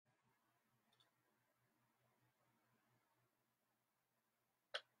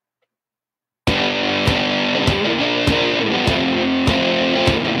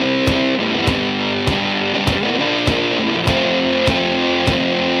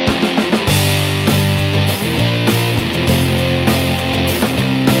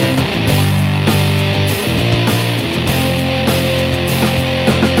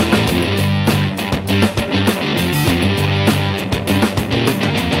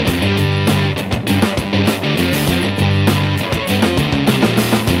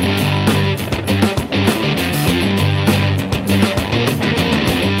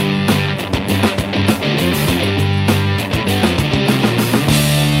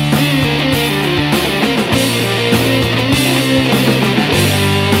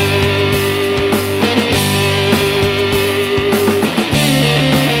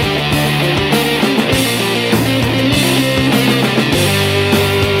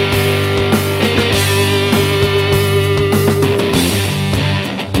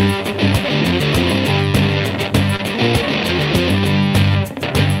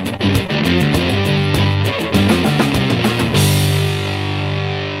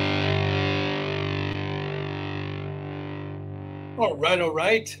All right, all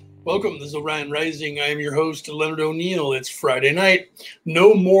right. Welcome. This is Orion Rising. I am your host, Leonard O'Neill. It's Friday night.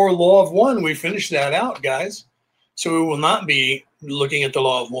 No more Law of One. We finished that out, guys. So we will not be looking at the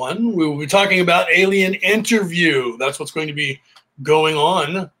Law of One. We will be talking about alien interview. That's what's going to be going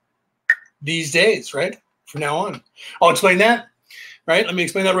on these days, right? From now on. I'll explain that. Right? Let me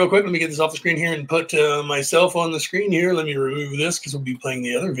explain that real quick. Let me get this off the screen here and put myself on the screen here. Let me remove this because we'll be playing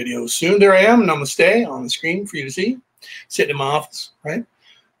the other videos soon. There I am. Namaste on the screen for you to see. Sitting in my office, right?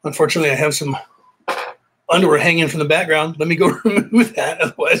 Unfortunately, I have some underwear hanging from the background. Let me go remove that.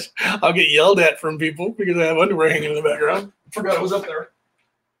 Otherwise, I'll get yelled at from people because I have underwear hanging in the background. Forgot it was up there.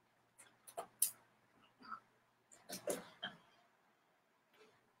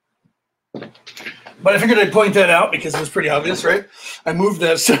 But I figured I'd point that out because it was pretty obvious, right? I moved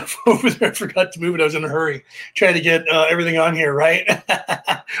that stuff over there. I forgot to move it. I was in a hurry trying to get everything on here, right?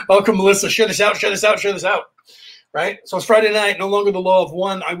 Welcome, Melissa. Share this out, share this out, share this out, right? So it's Friday night, no longer the Law of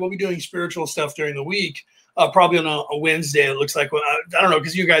One. I will be doing spiritual stuff during the week, probably on a Wednesday. It looks like, I don't know,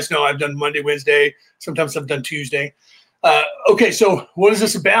 because you guys know I've done Monday, Wednesday. Sometimes I've done Tuesday. Okay, so what is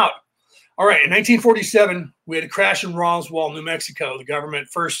this about? All right, in 1947, we had a crash in Roswell, New Mexico. The government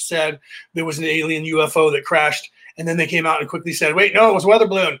first said there was an alien UFO that crashed, and then they came out and quickly said, wait, no, it was a weather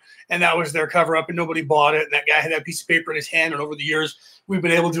balloon. And that was their cover-up, and nobody bought it. And that guy had that piece of paper in his hand, and over the years, we've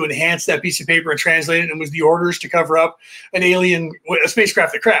been able to enhance that piece of paper and translate it, and it was the orders to cover up a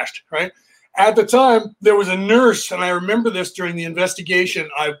spacecraft that crashed, right? At the time, there was a nurse, and I remember this during the investigation.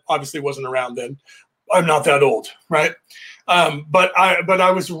 I obviously wasn't around then. I'm not that old, right? But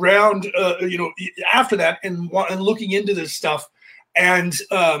I was around, after that and looking into this stuff, and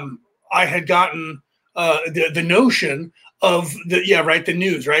I had gotten the notion of the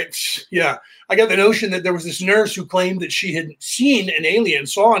news, right? Yeah, I got the notion that there was this nurse who claimed that she had seen an alien,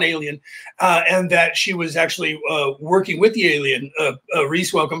 saw an alien, and that she was actually working with the alien.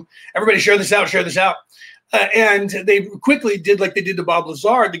 Reese, welcome. Everybody, share this out. Share this out. And they quickly did like they did to Bob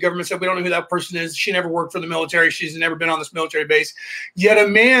Lazar. The government said, we don't know who that person is. She never worked for the military. She's never been on this military base. Yet a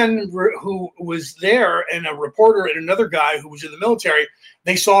man who was there and a reporter and another guy who was in the military,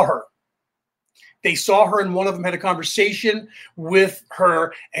 they saw her. They saw her, and one of them had a conversation with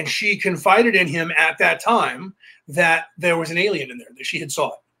her, and she confided in him at that time that there was an alien in there, that she had saw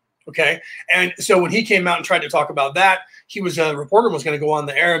it. Okay. And so when he came out and tried to talk about that, he was a reporter was going to go on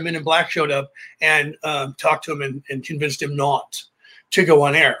the air. Men in Black showed up and talked to him and convinced him not to go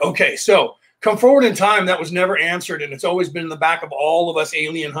on air. Okay. So come forward in time, that was never answered. And it's always been in the back of all of us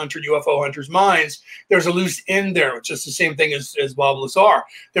alien hunter, UFO hunters' minds. There's a loose end there, which is the same thing as Bob Lazar.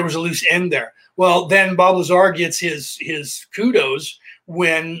 There was a loose end there. Well, then Bob Lazar gets his kudos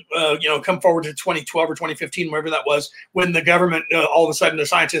when, come forward to 2012 or 2015, wherever that was, when the government, all of a sudden the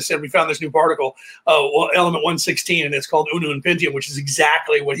scientists said, we found this new particle, element 116, and it's called Unu and Pentium, which is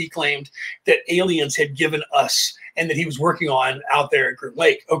exactly what he claimed that aliens had given us and that he was working on out there at Groom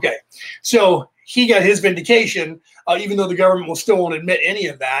Lake. Okay, so he got his vindication, even though the government will still won't admit any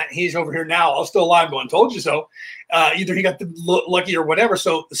of that. He's over here now, all still alive, going, told you so. Either he got the lucky or whatever.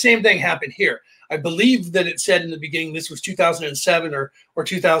 So the same thing happened here. I believe that it said in the beginning, this was 2007 or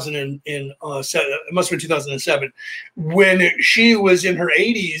 2007, it must have been 2007, when she was in her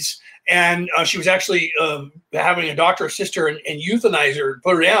 80s and she was actually having a doctor assist her and euthanize her,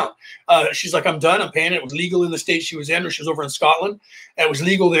 put her down. She's like, I'm done, I'm paying it. It was legal in the state she was in, or she was over in Scotland. It was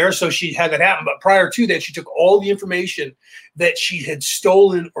legal there, so she had that happen. But prior to that, she took all the information that she had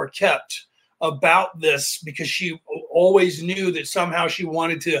stolen or kept about this because she always knew that somehow she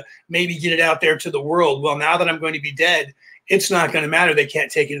wanted to maybe get it out there to the world. Well, now that I'm going to be dead, it's not going to matter. They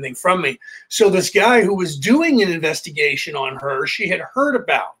can't take anything from me. So this guy who was doing an investigation on her, she had heard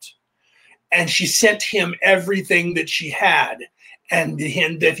about, and she sent him everything that she had. And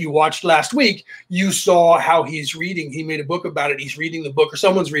if you watched last week, you saw how he's reading. He made a book about it. He's reading the book, or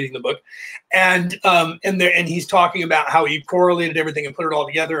someone's reading the book, and he's talking about how he correlated everything and put it all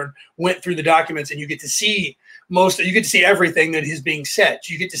together and went through the documents. And you get to see everything that is being said.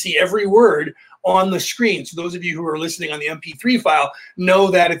 You get to see every word on the screen. So those of you who are listening on the MP3 file know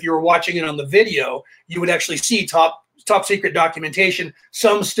that if you were watching it on the video, you would actually see top secret documentation.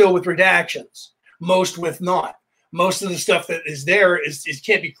 Some still with redactions, most with not. Most of the stuff that is there is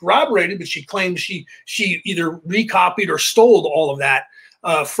can't be corroborated, but she claims she either recopied or stole all of that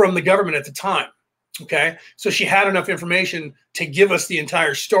from the government at the time. Okay, so she had enough information to give us the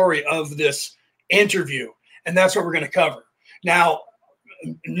entire story of this interview, and that's what we're going to cover. Now,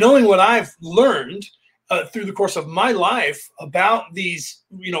 knowing what I've learned through the course of my life about these,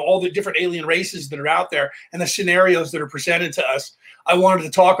 all the different alien races that are out there and the scenarios that are presented to us, I wanted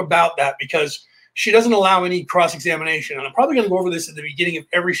to talk about that because she doesn't allow any cross-examination. And I'm probably going to go over this at the beginning of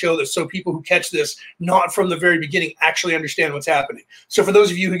every show, so people who catch this not from the very beginning actually understand what's happening. So for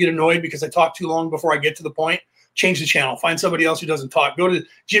those of you who get annoyed because I talk too long before I get to the point, change the channel. Find somebody else who doesn't talk. Go to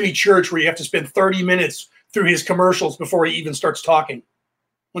Jimmy Church, where you have to spend 30 minutes through his commercials before he even starts talking.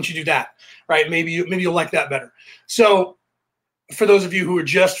 Once you do that, right, maybe you'll like that better. So for those of you who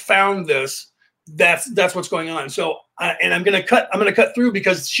just found this, that's what's going on. So and I'm going to cut through,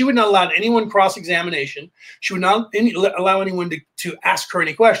 because she would not allow anyone cross-examination. She would not allow anyone to ask her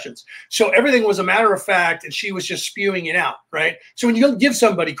any questions. So everything was a matter of fact, and she was just spewing it out, right? So when you give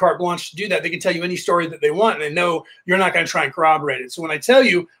somebody carte blanche to do that, they can tell you any story that they want, and they know you're not going to try and corroborate it. So when I tell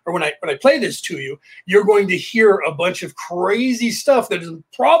you, or when I play this to you, you're going to hear a bunch of crazy stuff that is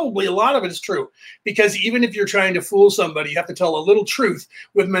probably, a lot of it is true. Because even if you're trying to fool somebody, you have to tell a little truth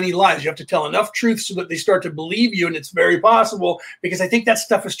with many lies. You have to tell enough truth so that they start to believe you, and it's very possible, because I think that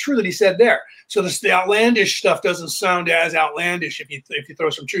stuff is true that he said there. So the outlandish stuff doesn't sound as outlandish if you throw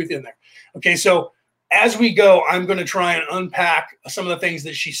some truth in there. Okay, so as we go, I'm going to try and unpack some of the things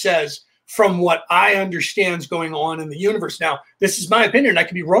that she says from what I understand is going on in the universe. Now, this is my opinion. I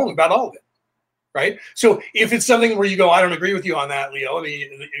could be wrong about all of it, right? So if it's something where you go, I don't agree with you on that, Leo, I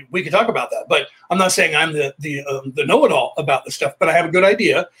mean, we can talk about that. But I'm not saying I'm the know-it-all about this stuff, but I have a good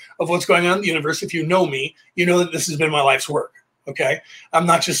idea of what's going on in the universe. If you know me, you know that this has been my life's work, okay? I'm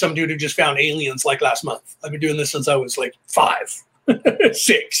not just some dude who just found aliens like last month. I've been doing this since I was like 5,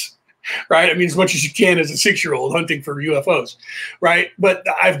 6, right? I mean, as much as you can as a 6-year-old hunting for UFOs, right? But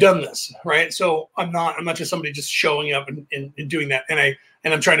I've done this, right? So I'm not just somebody just showing up and doing that.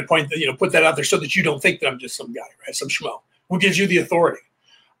 And I'm trying to put that out there so that you don't think that I'm just some guy, right? Some schmo. Who gives you the authority?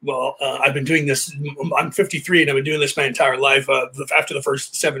 Well, I've been doing this. I'm 53 and I've been doing this my entire life. After the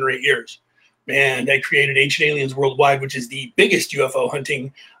first 7 or 8 years, man, I created Ancient Aliens Worldwide, which is the biggest UFO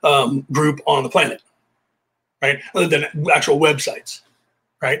hunting group on the planet, right? Other than actual websites,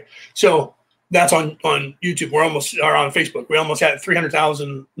 right? So that's on YouTube. We're almost are on Facebook. We almost had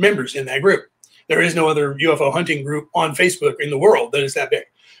 300,000 members in that group. There is no other UFO hunting group on Facebook in the world that is that big.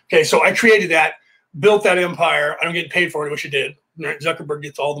 Okay, so I created that, built that empire. I don't get paid for it, which I did. Right? Zuckerberg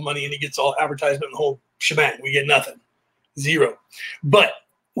gets all the money and he gets all advertisement and the whole shebang. We get nothing, zero. But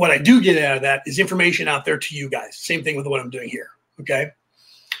what I do get out of that is information out there to you guys. Same thing with what I'm doing here. Okay,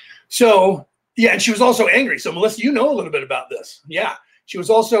 so yeah, and she was also angry. So Melissa, you know a little bit about this. Yeah, she was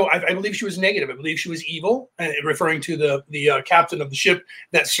also, I believe she was negative. I believe she was evil, referring to the captain of the ship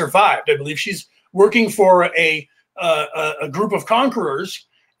that survived. I believe she's working for a group of conquerors,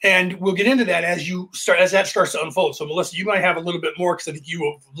 and we'll get into that as that starts to unfold. So Melissa, you might have a little bit more, because I think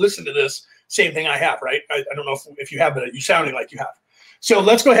you have listened to this same thing I have, right? I don't know if you have, but you sounding like you have. So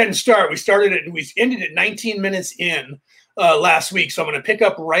let's go ahead and start. We ended at 19 minutes in last week. So I'm going to pick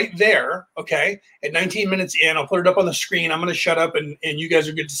up right there, okay? At 19 minutes in, I'll put it up on the screen. I'm going to shut up, and you guys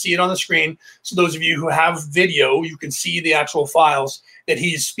are good to see it on the screen. So those of you who have video, you can see the actual files that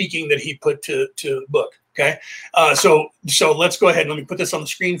he's speaking, that he put to book, okay? So let's go ahead and let me put this on the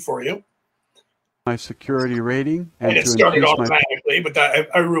screen for you. My security rating. And it started automatically, but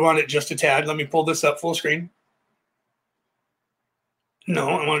I rewound it just a tad. Let me pull this up full screen. No,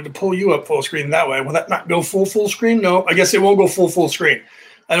 I wanted to pull you up full screen that way. Will that not go full screen? No, I guess it won't go full screen.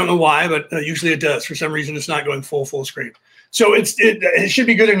 I don't know why, but usually it does. For some reason, it's not going full screen. So it should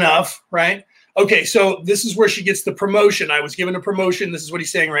be good enough, right? Okay, so this is where she gets the promotion. I was given a promotion. This is what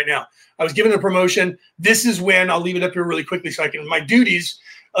he's saying right now. I was given a promotion. This is when, I'll leave it up here really quickly so I can, my duties,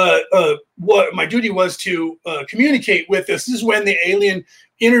 what my duty was to communicate with this. This is when the alien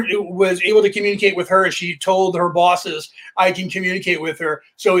was able to communicate with her, and she told her bosses, I can communicate with her.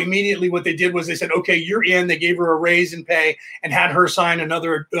 So immediately what they did was they said, okay, you're in. They gave her a raise in pay and had her sign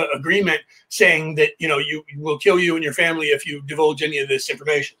another agreement saying that, you will kill you and your family if you divulge any of this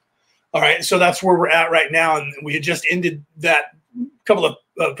information. All right, so that's where we're at right now, and we had just ended that couple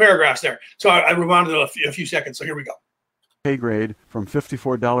of paragraphs there. So I rewound it a few seconds, so here we go. Pay grade from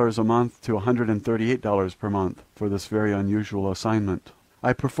 $54 a month to $138 per month for this very unusual assignment.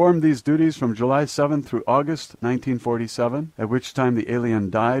 I performed these duties from July 7th through August 1947, at which time the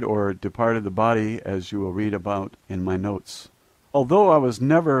alien died or departed the body, as you will read about in my notes. Although I was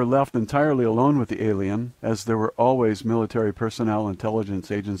never left entirely alone with the alien, as there were always military personnel,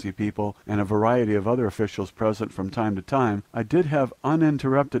 intelligence agency people, and a variety of other officials present from time to time, I did have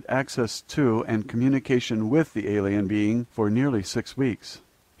uninterrupted access to and communication with the alien being for nearly 6 weeks.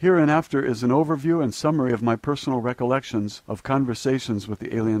 Hereinafter is an overview and summary of my personal recollections of conversations with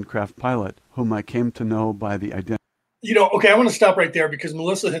the alien craft pilot, whom I came to know by the identity. Okay, I want to stop right there, because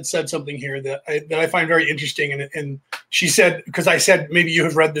Melissa had said something here that I find very interesting. And she said, because I said, maybe you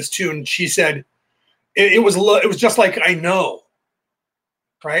have read this too, and she said, It was just like, I know.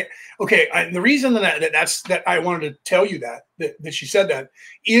 Right. Okay. The reason that I wanted to tell you that she said that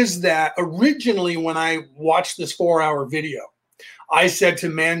is that originally when I watched this 4-hour video, I said to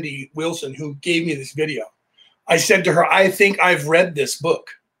Mandy Wilson, who gave me this video, I said to her, I think I've read this book.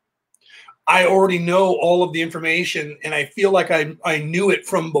 I already know all of the information, and I feel like I knew it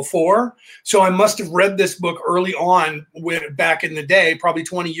from before. So I must have read this book early on, back in the day, probably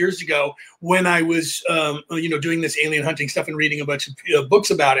 20 years ago, when I was, doing this alien hunting stuff and reading a bunch of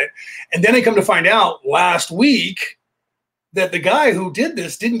books about it. And then I come to find out last week that the guy who did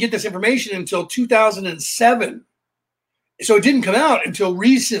this didn't get this information until 2007. So it didn't come out until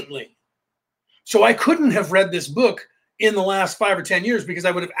recently. So I couldn't have read this book in the last 5 or 10 years, because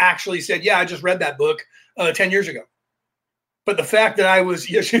I would have actually said, yeah, I just read that book 10 years ago. But the fact that I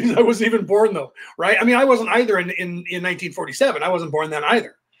wasn't even born though, right? I mean, I wasn't either in 1947. I wasn't born then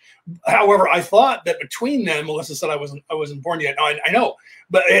either. However, I thought that between then, Melissa said I wasn't born yet. No, I know,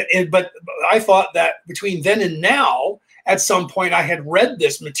 but I thought that between then and now, at some point I had read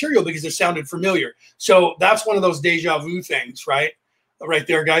this material because it sounded familiar. So that's one of those deja vu things, right? Right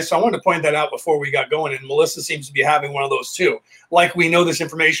there, guys. So I wanted to point that out before we got going. And Melissa seems to be having one of those too. Like, we know this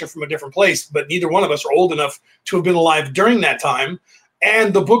information from a different place, but neither one of us are old enough to have been alive during that time.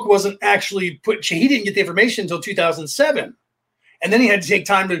 And the book wasn't actually he didn't get the information until 2007. And then he had to take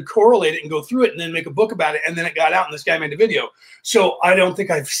time to correlate it and go through it and then make a book about it. And then it got out and this guy made a video. So I don't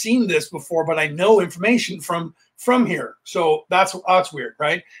think I've seen this before, but I know information from here. So that's weird,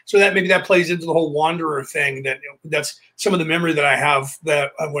 right? So maybe that plays into the whole wanderer thing. That's some of the memory that I have,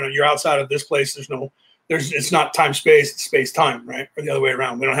 that when you're outside of this place, it's not time space, it's space time, right? Or the other way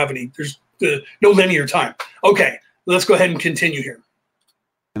around. We don't have there's no linear time. Okay, let's go ahead and continue here.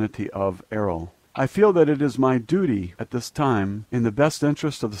 Of Errol. I feel that it is my duty at this time, in the best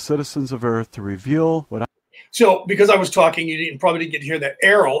interest of the citizens of Earth, to reveal what I... So, because I was talking, you probably didn't get to hear that.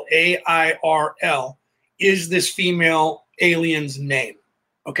 Errol, A-I-R-L, is this female alien's name.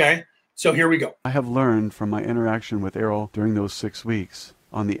 Okay? So here we go. I have learned from my interaction with Errol during those 6 weeks,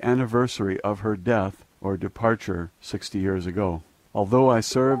 on the anniversary of her death or departure 60 years ago. Although I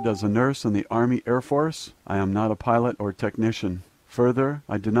served as a nurse in the Army Air Force, I am not a pilot or technician. Further,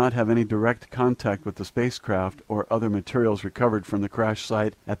 I did not have any direct contact with the spacecraft or other materials recovered from the crash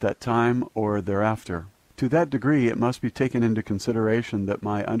site at that time or thereafter. To that degree, it must be taken into consideration that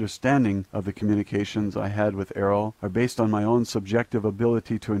my understanding of the communications I had with Errol are based on my own subjective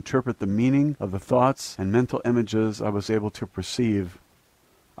ability to interpret the meaning of the thoughts and mental images I was able to perceive.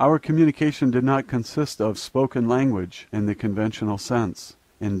 Our communication did not consist of spoken language in the conventional sense.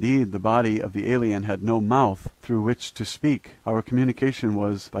 Indeed, the body of the alien had no mouth through which to speak. Our communication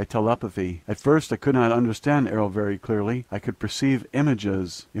was by telepathy. At first I could not understand Errol very clearly. I could perceive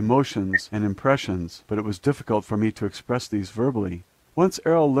images, emotions, and impressions, but it was difficult for me to express these verbally. Once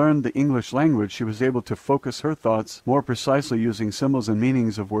Errol learned the English language, she was able to focus her thoughts more precisely using symbols and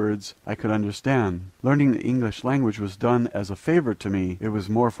meanings of words I could understand. Learning the English language was done as a favor to me. It was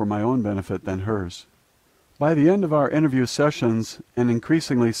more for my own benefit than hers. By the end of our interview sessions, and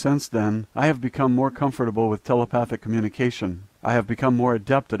increasingly since then, I have become more comfortable with telepathic communication. I have become more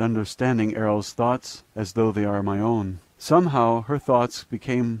adept at understanding Errol's thoughts as though they are my own. Somehow, her thoughts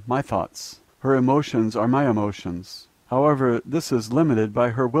became my thoughts. Her emotions are my emotions. However, this is limited by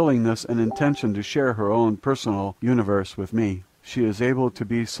her willingness and intention to share her own personal universe with me. She is able to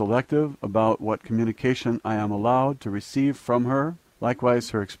be selective about what communication I am allowed to receive from her. Likewise,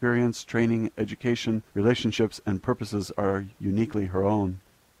 her experience, training, education, relationships, and purposes are uniquely her own.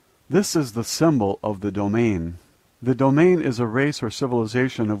 This is the symbol of the domain. The domain is a race or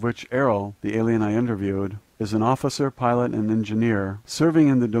civilization of which Errol, the alien I interviewed, is an officer, pilot, and engineer serving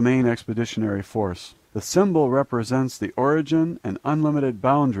in the Domain Expeditionary Force. The symbol represents the origin and unlimited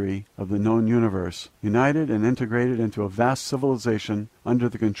boundary of the known universe, united and integrated into a vast civilization under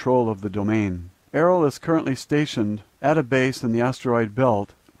the control of the domain. Errol is currently stationed at a base in the asteroid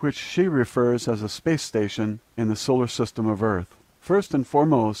belt, which she refers as a space station in the solar system of Earth. First and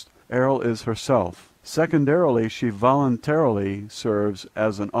foremost, Errol is herself. Secondarily, she voluntarily serves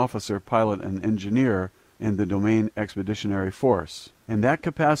as an officer, pilot, and engineer in the Domain Expeditionary Force. In that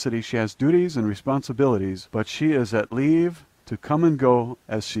capacity, she has duties and responsibilities, but she is at leave to come and go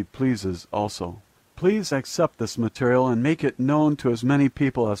as she pleases also. Please accept this material and make it known to as many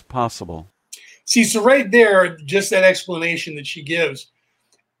people as possible. See, so right there, just that explanation that she gives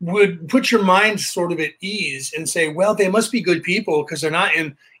would put your mind sort of at ease and say, well, they must be good people because they're not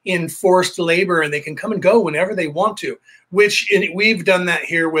in forced labor and they can come and go whenever they want to, which we've done that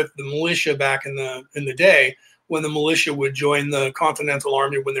here with the militia back in the day when the militia would join the Continental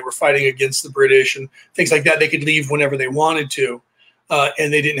Army when they were fighting against the British and things like that. They could leave whenever they wanted to,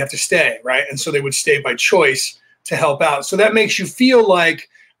 and they didn't have to stay, right? And so they would stay by choice to help out. So that makes you feel like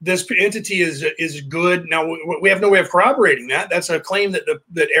this entity is good. Now, we have no way of corroborating that. That's a claim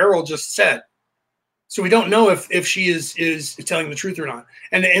that Errol just said. So we don't know if she is telling the truth or not.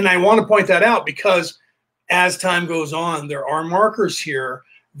 And I want to point that out because as time goes on, there are markers here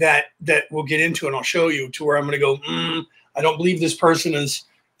that we'll get into, and I'll show you, to where I'm going to go, I don't believe this person is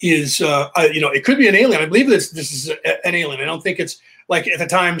it could be an alien. I believe this is an alien. I don't think it's like at the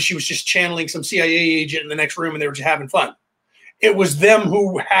time she was just channeling some CIA agent in the next room and they were just having fun. It was them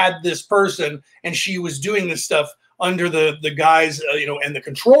who had this person, and she was doing this stuff under the guise, and the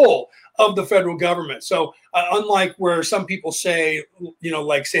control of the federal government. So unlike where some people say,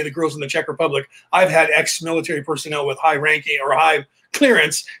 like say the girls in the Czech Republic, I've had ex-military personnel with high ranking or high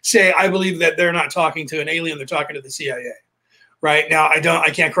clearance say, I believe that they're not talking to an alien, they're talking to the CIA. Right now, I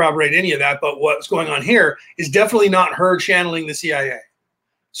can't corroborate any of that, but what's going on here is definitely not her channeling the CIA.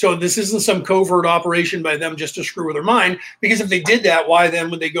 So this isn't some covert operation by them just to screw with her mind, because if they did that, why then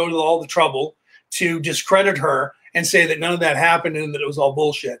would they go to all the trouble to discredit her and say that none of that happened and that it was all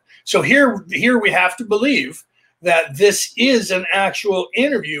bullshit? So here we have to believe that this is an actual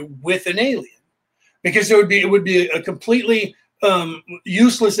interview with an alien, because it would be a completely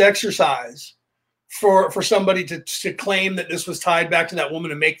useless exercise for somebody to claim that this was tied back to that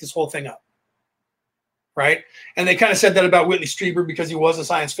woman and make this whole thing up. Right. And they kind of said that about Whitley Strieber because he was a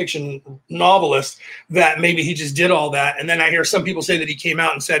science fiction novelist, that maybe he just did all that. And then I hear some people say that he came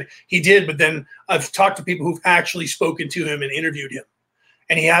out and said he did. But then I've talked to people who've actually spoken to him and interviewed him,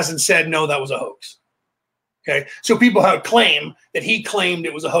 and he hasn't said, no, that was a hoax. OK, so people have claimed that he claimed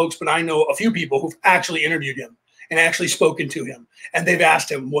it was a hoax. But I know a few people who've actually interviewed him and actually spoken to him, and they've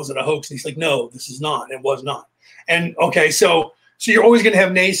asked him, was it a hoax? And he's like, no, this is not. It was not. And OK, so you're always going to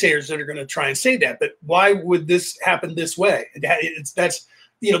have naysayers that are going to try and say that, but why would this happen this way? That's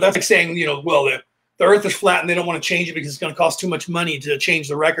like saying, well, the earth is flat and they don't want to change it because it's going to cost too much money to change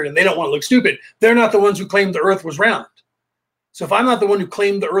the record, and they don't want to look stupid. They're not the ones who claimed the earth was round. So if I'm not the one who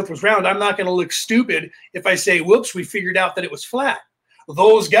claimed the earth was round, I'm not going to look stupid if I say, whoops, we figured out that it was flat.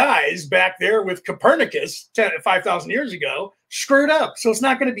 Those guys back there with Copernicus 5,000 years ago screwed up. So it's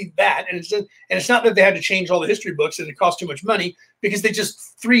not going to be that. And it's not that they had to change all the history books and it cost too much money, because they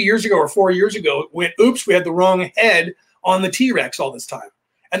just 3 years ago or 4 years ago went, oops, we had the wrong head on the T-Rex all this time.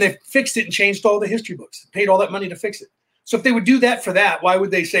 And they fixed it and changed all the history books, paid all that money to fix it. So if they would do that for that, why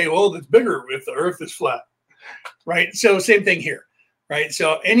would they say, oh, it's bigger if the earth is flat? Right. So same thing here. Right.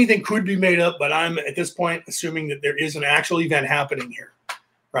 So anything could be made up, but I'm at this point assuming that there is an actual event happening here.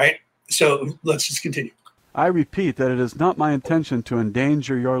 Right. So let's just continue. I repeat that it is not my intention to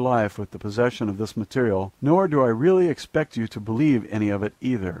endanger your life with the possession of this material, nor do I really expect you to believe any of it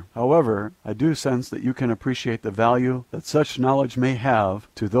either. However, I do sense that you can appreciate the value that such knowledge may have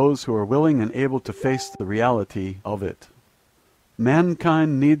to those who are willing and able to face the reality of it.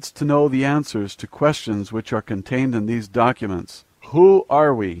 Mankind needs to know the answers to questions which are contained in these documents. Who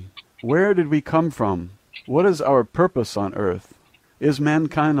are we? Where did we come from? What is our purpose on Earth? Is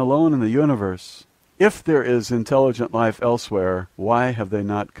mankind alone in the universe? If there is intelligent life elsewhere, why have they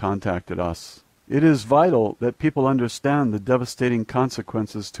not contacted us? It is vital that people understand the devastating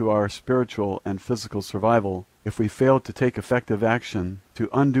consequences to our spiritual and physical survival if we fail to take effective action to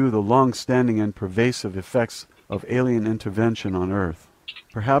undo the long-standing and pervasive effects of alien intervention on Earth.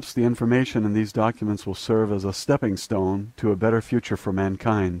 Perhaps the information in these documents will serve as a stepping stone to a better future for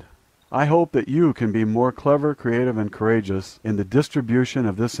mankind. I hope that you can be more clever, creative, and courageous in the distribution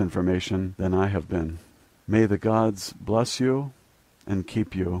of this information than I have been. May the gods bless you and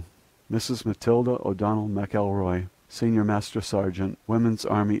keep you. Mrs. Matilda O'Donnell McElroy, Senior Master Sergeant, Women's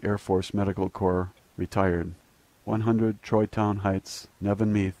Army Air Force Medical Corps, retired. 100 Troytown Heights,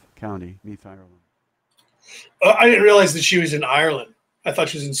 Nevin Meath County, Meath, Ireland. I didn't realize that she was in Ireland. I thought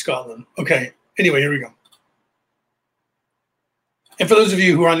she was in Scotland. Okay. Anyway, here we go. And for those of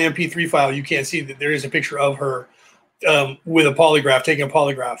you who are on the MP3 file, you can't see that there is a picture of her with a polygraph, taking a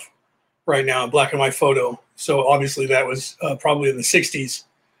polygraph right now, a black and white photo. So obviously that was probably in the 60s.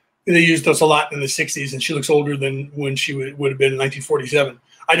 They used those a lot in the 60s, and she looks older than when she would have been in 1947.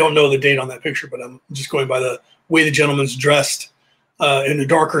 I don't know the date on that picture, but I'm just going by the way the gentleman's dressed in a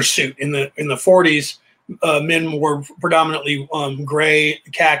darker suit. In the 40s, men wore predominantly gray,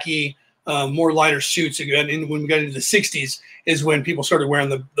 khaki, more lighter suits. And when we got into the 60s is when people started wearing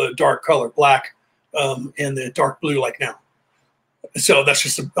the dark color, black, and the dark blue like now. So that's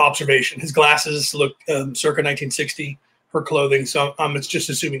just an observation. His glasses look circa 1960, her clothing. So I'm just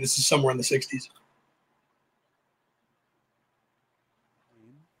assuming this is somewhere in the 60s.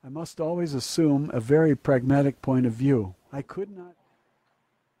 I must always assume a very pragmatic point of view. I could not.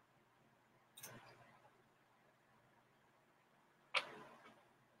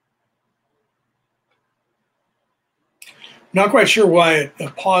 Not quite sure why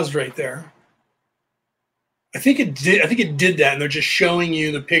it paused right there. I think it did. I think it did that, and they're just showing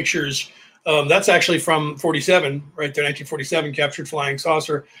you the pictures. That's actually from 47, right there, 1947, captured flying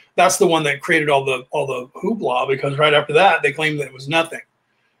saucer. That's the one that created all the hoopla, because right after that they claimed that it was nothing,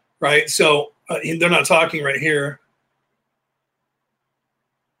 right? So they're not talking right here.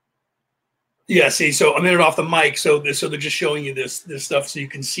 Yeah, see, so a minute off the mic, so they're just showing you this stuff so you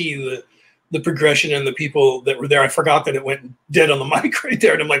can see the progression and the people that were there. I forgot that it went dead on the mic right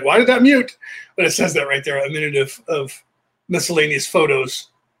there, and I'm like, why did that mute? But it says that right there, a minute of miscellaneous photos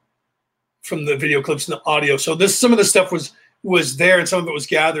from the video clips and the audio. So some of the stuff was there, and some of it was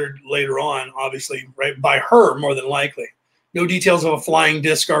gathered later on, obviously, right, by her more than likely. No details of a flying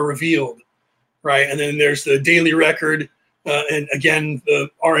disc are revealed, right? And then there's the daily record. And again, the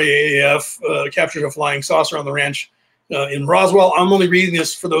RAAF captured a flying saucer on the ranch in Roswell. I'm only reading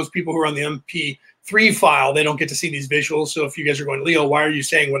this for those people who are on the MP3 file. They don't get to see these visuals. So if you guys are going, Leo, why are you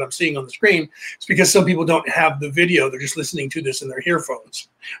saying what I'm seeing on the screen? It's because some people don't have the video. They're just listening to this in their earphones,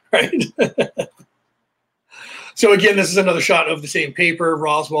 right? So again, this is another shot of the same paper,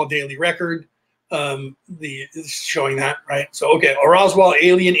 Roswell Daily Record. Showing that, right? So okay, a Roswell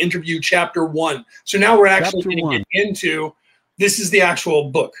Alien Interview Chapter 1. So now we're actually going to get into, this is the actual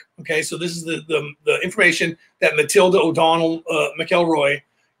book. Okay, so this is the information that Matilda O'Donnell McElroy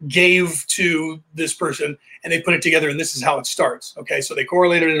gave to this person, and they put it together, and this is how it starts. Okay, so they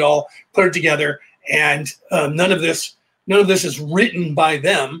correlated it all, put it together, and none of this is written by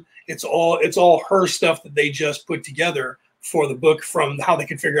them. It's all her stuff that they just put together for the book, from how they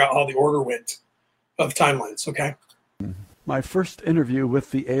could figure out how the order went of timelines. Okay. My first interview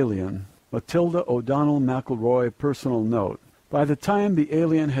with the alien. Matilda O'Donnell McElroy personal note. By the time the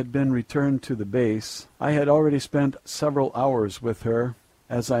alien had been returned to the base, I had already spent several hours with her.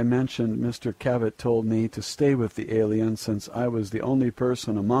 As I mentioned, Mr. Cavett told me to stay with the alien since I was the only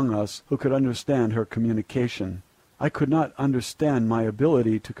person among us who could understand her communication. I could not understand my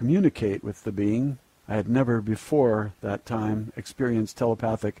ability to communicate with the being. I had never before that time experienced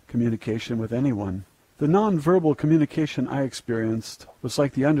telepathic communication with anyone. The non-verbal communication I experienced was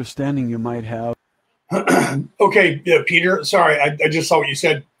like the understanding you might have. Okay, yeah, Peter, sorry, I just saw what you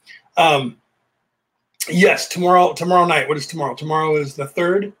said. Yes, tomorrow night. What is tomorrow? Tomorrow is the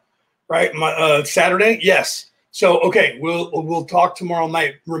 3rd, right? Saturday? Yes. So, okay, we'll talk tomorrow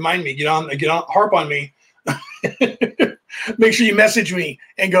night. Remind me, get on, harp on me. Make sure you message me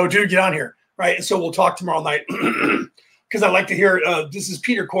and go, dude, get on here. Right. So we'll talk tomorrow night, because I like to hear, this is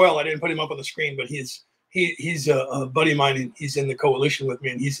Peter Coyle. I didn't put him up on the screen, but he's a buddy of mine, and he's in the coalition with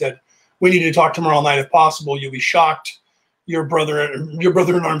me. And he said, we need to talk tomorrow night if possible. You'll be shocked. Your brother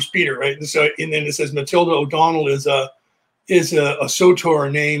in arms, Peter. Right. And so, and then it says Matilda O'Donnell is a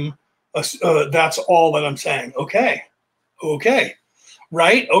SOTOR name. That's all that I'm saying. Okay.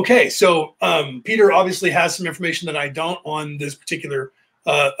 Right. Okay. So Peter obviously has some information that I don't on this particular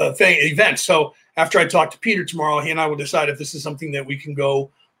event. So after I talk to Peter tomorrow, he and I will decide if this is something that we can go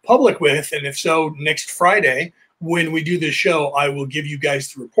public with. And if so, next Friday, when we do this show, I will give you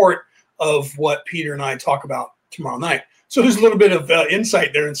guys the report of what Peter and I talk about tomorrow night. So there's a little bit of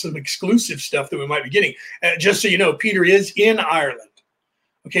insight there and some exclusive stuff that we might be getting. Just so you know, Peter is in Ireland.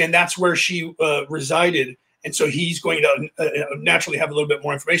 Okay. And that's where she resided. And so he's going to naturally have a little bit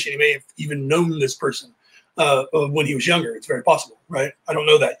more information. He may have even known this person when he was younger. It's very possible, right? I don't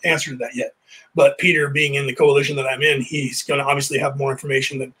know that answer to that yet. But Peter, being in the coalition that I'm in, he's going to obviously have more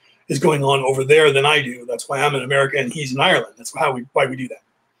information that is going on over there than I do. That's why I'm in America and he's in Ireland. That's why we do that.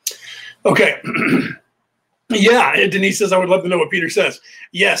 Okay. Yeah, Denise says, I would love to know what Peter says.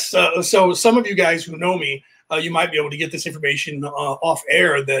 Yes. So some of you guys who know me, you might be able to get this information off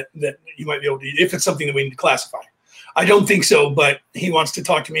air that you might be able to, if it's something that we need to classify. I don't think so, but he wants to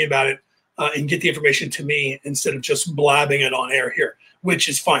talk to me about it and get the information to me instead of just blabbing it on air here, which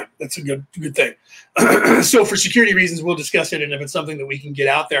is fine. That's a good thing. So for security reasons, we'll discuss it. And if it's something that we can get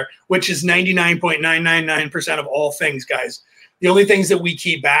out there, which is 99.999% of all things, guys, the only things that we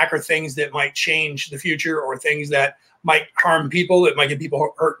keep back are things that might change the future or things that might harm people, that might get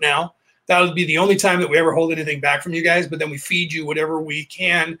people hurt now. That would be the only time that we ever hold anything back from you guys. But then we feed you whatever we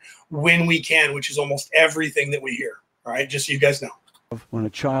can when we can, which is almost everything that we hear. All right, just so you guys know. When a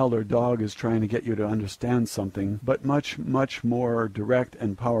child or dog is trying to get you to understand something, but much, much more direct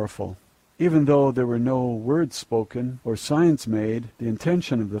and powerful. Even though there were no words spoken or signs made, the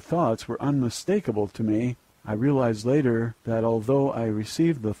intention of the thoughts were unmistakable to me. I realized later that although I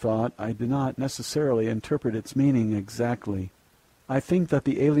received the thought, I did not necessarily interpret its meaning exactly. I think that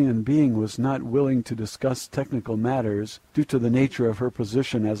the alien being was not willing to discuss technical matters due to the nature of her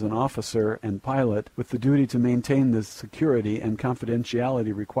position as an officer and pilot with the duty to maintain the security and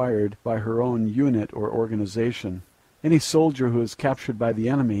confidentiality required by her own unit or organization. Any soldier who is captured by the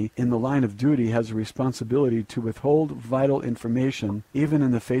enemy in the line of duty has a responsibility to withhold vital information even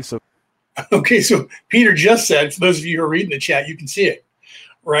in the face of... Okay, so Peter just said, for those of you who are reading the chat, you can see it,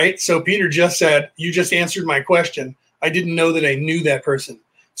 right? So Peter just said, you just answered my question. I didn't know that I knew that person.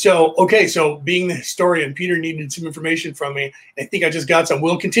 So, okay, so being the historian, Peter needed some information from me. I think I just got some.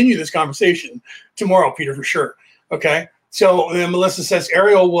 We'll continue this conversation tomorrow, Peter, for sure. Okay, so Melissa says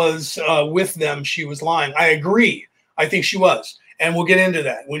Ariel was with them. She was lying. I agree. I think she was. And we'll get into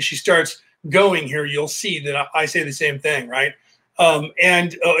that. When she starts going here, you'll see that I say the same thing, right?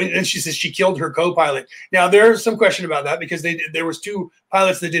 And she says she killed her co-pilot. Now, there's some question about that because there was two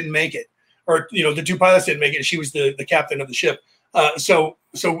pilots that didn't make it. Or, the two pilots didn't make it. She was the captain of the ship.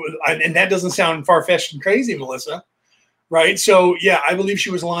 And that doesn't sound far-fetched and crazy, Melissa, right? So, yeah, I believe she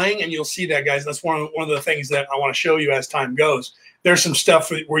was lying, and you'll see that, guys. That's one of the things that I want to show you as time goes. There's some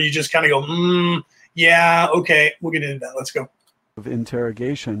stuff where you just kind of go, yeah, okay, we'll get into that. Let's go. Of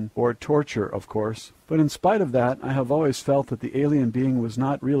interrogation or torture, of course. But in spite of that, I have always felt that the alien being was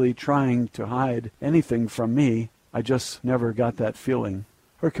not really trying to hide anything from me. I just never got that feeling.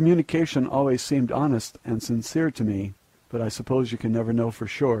 Her communication always seemed honest and sincere to me, but I suppose you can never know for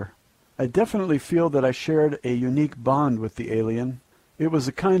sure. I definitely feel that I shared a unique bond with the alien. It was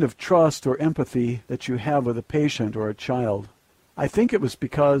a kind of trust or empathy that you have with a patient or a child. I think it was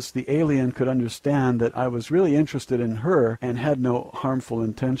because the alien could understand that I was really interested in her and had no harmful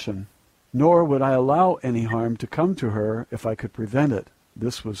intention. Nor would I allow any harm to come to her if I could prevent it.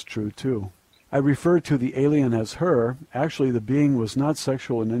 This was true too. I refer to the alien as her. Actually, the being was not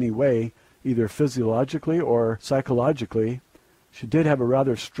sexual in any way, either physiologically or psychologically. She did have a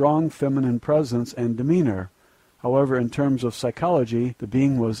rather strong feminine presence and demeanor. However, in terms of psychology, the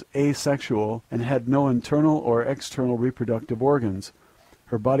being was asexual and had no internal or external reproductive organs.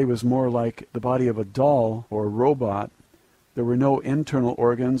 Her body was more like the body of a doll or robot. There were no internal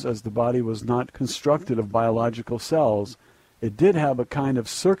organs as the body was not constructed of biological cells. It did have a kind of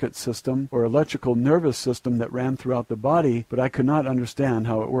circuit system or electrical nervous system that ran throughout the body, but I could not understand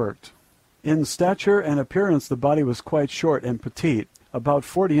how it worked. In stature and appearance, the body was quite short and petite, about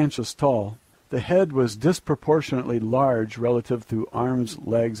 40 inches tall. The head was disproportionately large relative to arms,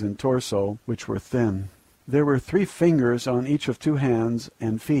 legs, and torso, which were thin. There were 3 fingers on each of 2 hands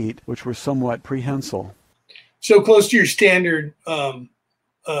and feet, which were somewhat prehensile. So close to your standard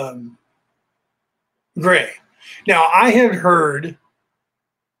gray. Now, I had heard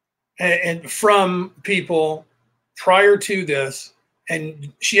and from people prior to this,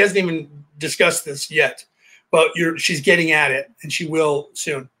 and she hasn't even discussed this yet, but she's getting at it, and she will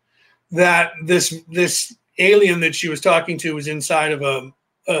soon, that this alien that she was talking to was inside of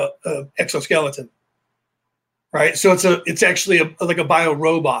a exoskeleton, right? So it's actually like a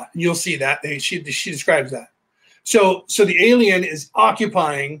bio-robot. You'll see that. She describes that. So the alien is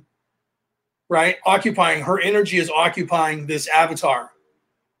occupying, right? Her energy is occupying this avatar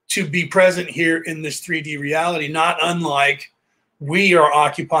to be present here in this 3D reality, not unlike we are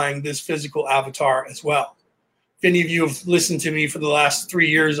occupying this physical avatar as well. If any of you have listened to me for the last 3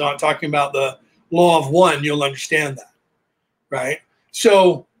 years on talking about the law of one, you'll understand that, right?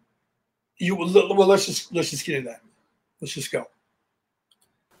 So let's just get into that. Let's just go.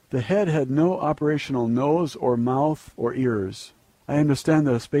 The head had no operational nose or mouth or ears. I understand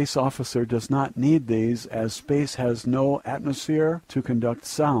that a space officer does not need these, as space has no atmosphere to conduct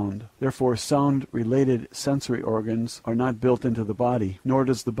sound. Therefore, sound-related sensory organs are not built into the body, nor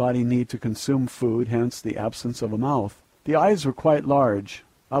does the body need to consume food, hence the absence of a mouth. The eyes were quite large.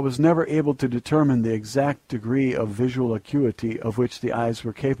 I was never able to determine the exact degree of visual acuity of which the eyes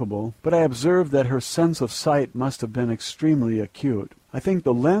were capable, but I observed that her sense of sight must have been extremely acute. I think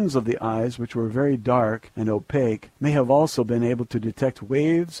the lens of the eyes, which were very dark and opaque, may have also been able to detect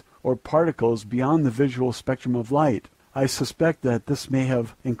waves or particles beyond the visual spectrum of light. I suspect that this may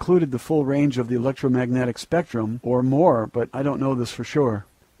have included the full range of the electromagnetic spectrum, or more, but I don't know this for sure.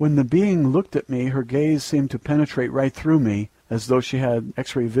 When the being looked at me, her gaze seemed to penetrate right through me, as though she had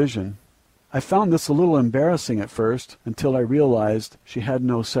X-ray vision. I found this a little embarrassing at first, until I realized she had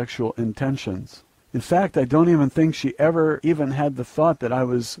no sexual intentions. In fact, I don't even think she ever even had the thought that I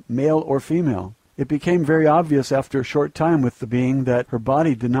was male or female. It became very obvious after a short time with the being that her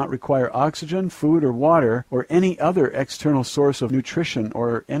body did not require oxygen, food, or water, or any other external source of nutrition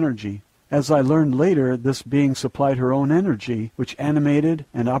or energy. As I learned later, this being supplied her own energy, which animated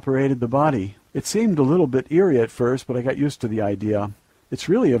and operated the body. It seemed a little bit eerie at first, but I got used to the idea. It's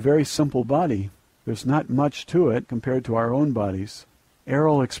really a very simple body. There's not much to it compared to our own bodies.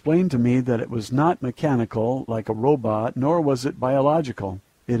 Errol explained to me that it was not mechanical, like a robot, nor was it biological.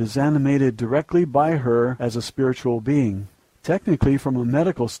 It is animated directly by her as a spiritual being. Technically, from a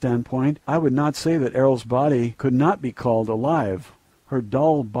medical standpoint, I would not say that Errol's body could not be called alive. Her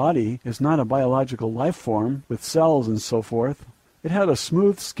dull body is not a biological life form, with cells and so forth. It had a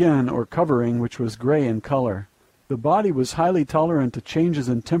smooth skin or covering which was gray in color. The body was highly tolerant to changes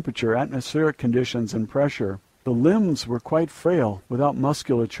in temperature, atmospheric conditions, and pressure. The limbs were quite frail, without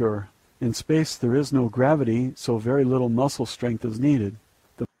musculature. In space there is no gravity, so very little muscle strength is needed.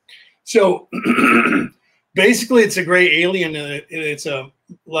 So basically it's a gray alien, and it's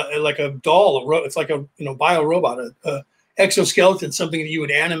like a doll. It's like a bio-robot, a exoskeleton, something that you would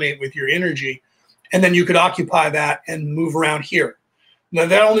animate with your energy, and then you could occupy that and move around here. Now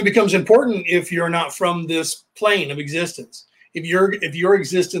that only becomes important if you're not from this plane of existence. If your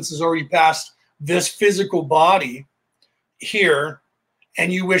existence is already past this physical body here,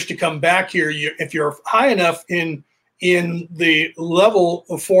 and you wish to come back here, if you're high enough in the level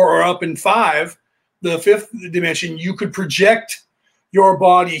of 4 or up in 5, the 5th dimension, you could project your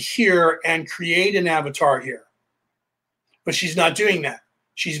body here and create an avatar here. But she's not doing that.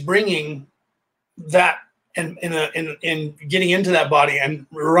 She's bringing that and getting into that body and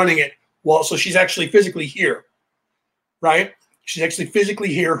running it. Well, so she's actually physically here, right? She's actually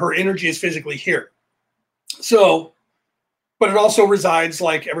physically here. Her energy is physically here. So, but it also resides,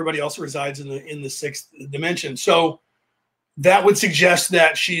 like everybody else resides, in the 6th dimension. So that would suggest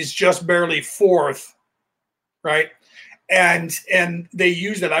that she's just barely 4th, right? And they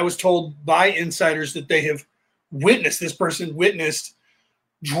use that. I was told by insiders that they have this person witnessed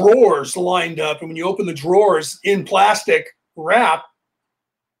drawers lined up, and when you open the drawers in plastic wrap,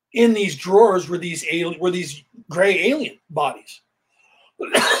 in these drawers were these gray alien bodies.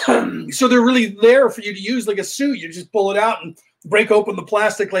 So they're really there for you to use like a suit. You just pull it out and break open the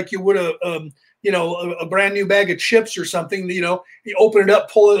plastic like you would a brand new bag of chips or something. You open it up,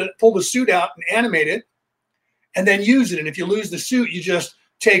 pull the suit out, and animate it, and then use it. And if you lose the suit, you just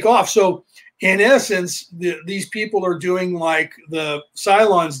take off. So in essence, these people are doing like the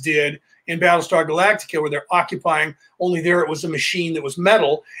Cylons did in Battlestar Galactica, where they're occupying, only there it was a machine that was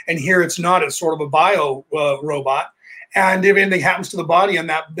metal, and here it's not. It's sort of a bio robot. And if anything happens to the body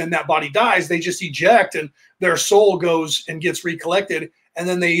and then that body dies, they just eject, and their soul goes and gets recollected, and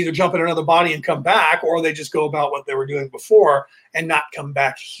then they either jump in another body and come back, or they just go about what they were doing before and not come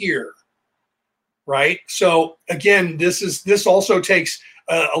back here, right? So again, this also takes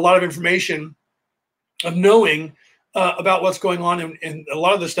a lot of information of knowing about what's going on, and a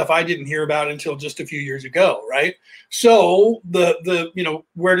lot of the stuff I didn't hear about until just a few years ago, right? So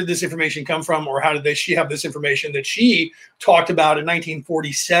where did this information come from, or how did she have this information that she talked about in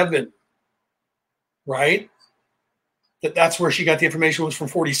 1947, right? That's where she got the information, was from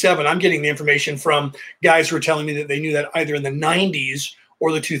 47. I'm getting the information from guys who are telling me that they knew that either in the 90s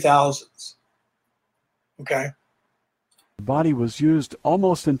or the 2000s. Okay. The body was used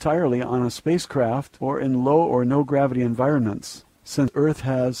almost entirely on a spacecraft or in low or no gravity environments. Since Earth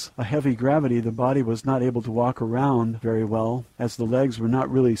has a heavy gravity, the body was not able to walk around very well, as the legs were not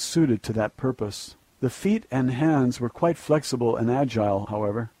really suited to that purpose. The feet and hands were quite flexible and agile,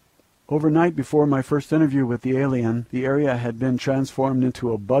 however. Overnight before my first interview with the alien, the area had been transformed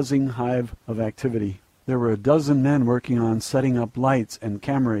into a buzzing hive of activity. There were a dozen men working on setting up lights and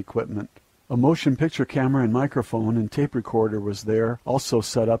camera equipment. A motion picture camera and microphone and tape recorder was there, also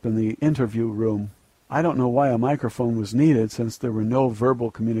set up in the interview room. I don't know why a microphone was needed, since there were no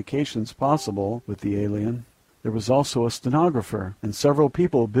verbal communications possible with the alien. There was also a stenographer and several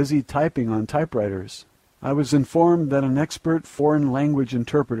people busy typing on typewriters. I was informed that an expert foreign language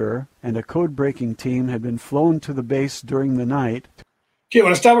interpreter and a code-breaking team had been flown to the base during the night. Okay, I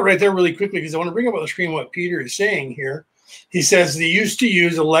want to stop it right there really quickly, because I want to bring up on the screen what Peter is saying here. He says they used to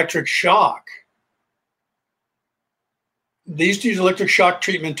use electric shock. They used to use electric shock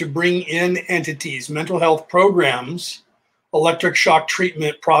treatment to bring in entities, mental health programs, electric shock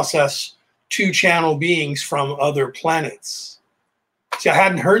treatment process to channel beings from other planets. See, I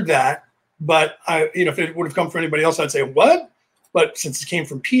hadn't heard that, but if it would have come from anybody else, I'd say, what? But since it came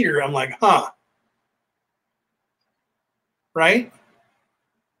from Peter, I'm like, huh. Right?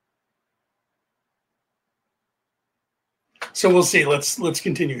 So we'll see. Let's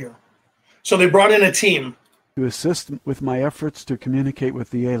continue here. So they brought in a team to assist with my efforts to communicate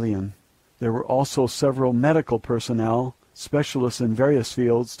with the alien. There were also several medical personnel, specialists in various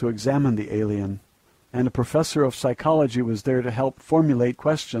fields to examine the alien, and a professor of psychology was there to help formulate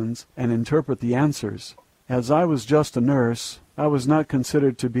questions and interpret the answers. As I was just a nurse, I was not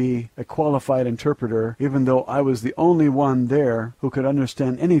considered to be a qualified interpreter, even though I was the only one there who could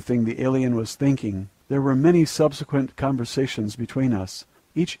understand anything the alien was thinking. There were many subsequent conversations between us.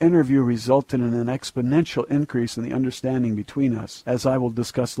 Each interview resulted in an exponential increase in the understanding between us, as I will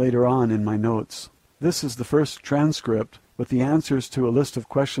discuss later on in my notes. This is the first transcript with the answers to a list of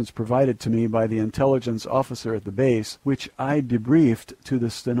questions provided to me by the intelligence officer at the base, which I debriefed to the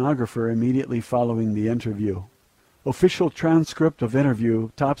stenographer immediately following the interview. Official transcript of interview,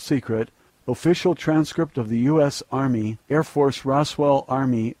 top secret. Official transcript of the U.S. Army, Air Force Roswell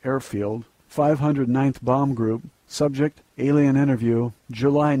Army Airfield, 509th Bomb Group. Subject, alien interview,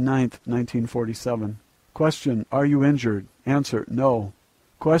 July 9th, 1947. Question, are you injured? Answer, no.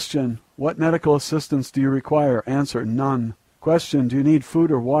 Question, what medical assistance do you require? Answer, none. Question, do you need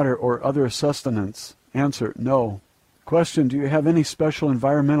food or water or other sustenance? Answer, no. Question, do you have any special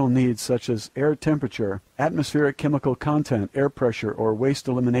environmental needs such as air temperature, atmospheric chemical content, air pressure, or waste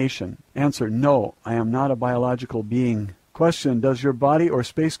elimination? Answer, no, I am not a biological being. Question, does your body or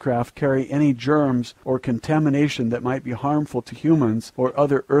spacecraft carry any germs or contamination that might be harmful to humans or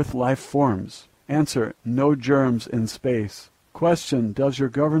other Earth life forms? Answer, no germs in space. Question, does your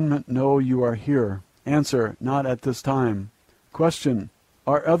government know you are here? Answer, not at this time. Question,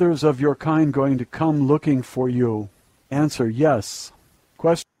 are others of your kind going to come looking for you? Answer, yes.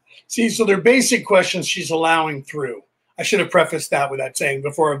 Question. See, so they're basic questions she's allowing through. I should have prefaced that with that saying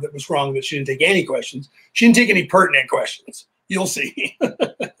before that was wrong that she didn't take any questions. She didn't take any pertinent questions. You'll see.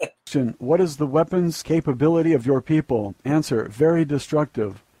 Question, what is the weapons capability of your people? Answer, very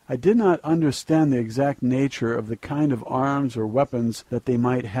destructive. I did not understand the exact nature of the kind of arms or weapons that they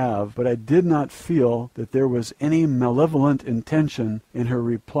might have, but I did not feel that there was any malevolent intention in her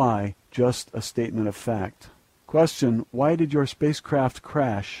reply, just a statement of fact. Question, why did your spacecraft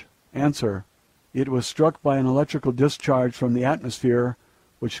crash? Answer, it was struck by an electrical discharge from the atmosphere,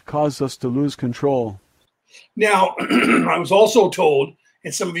 which caused us to lose control. Now, I was also told,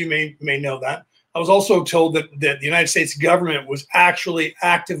 and some of you may know that, I was also told that the United States government was actually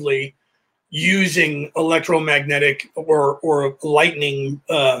actively using electromagnetic or lightning,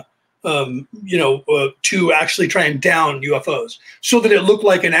 to actually try and down UFOs so that it looked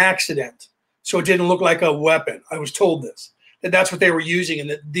like an accident. So it didn't look like a weapon. I was told that's what they were using, and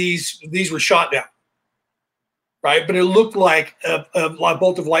that these were shot down, right? But it looked like a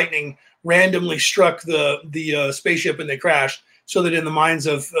bolt of lightning randomly struck the spaceship and they crashed, so that in the minds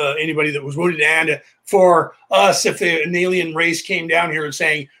of anybody that was wounded, and for us, if an alien race came down here and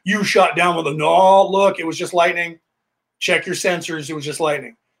saying, you shot down with no, look, it was just lightning. Check your sensors. It was just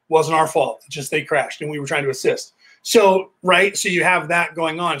lightning. It wasn't our fault. It's just they crashed and we were trying to assist. So, right. So you have that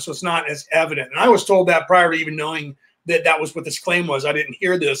going on. So it's not as evident. And I was told that prior to even knowing that was what this claim was. I didn't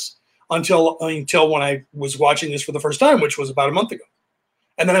hear this until when I was watching this for the first time, which was about a month ago.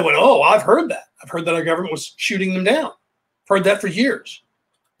 And then I went, oh, I've heard that. I've heard that our government was shooting them down. Heard that for years.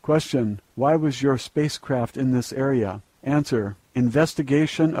 Question, why was your spacecraft in this area? Answer,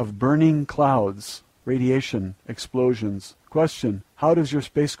 investigation of burning clouds, radiation, explosions. Question, how does your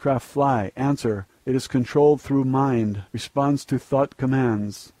spacecraft fly? Answer, it is controlled through mind, responds to thought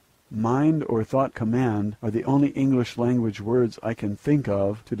commands. Mind or thought command are the only English language words I can think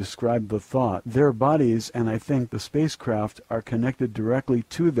of to describe the thought. Their bodies, and I think the spacecraft, are connected directly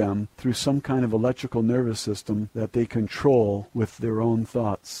to them through some kind of electrical nervous system that they control with their own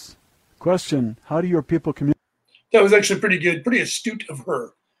thoughts. Question, how do your people communicate? That was actually pretty good, pretty astute of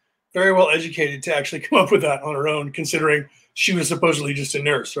her. Very well educated to actually come up with that on her own, considering she was supposedly just a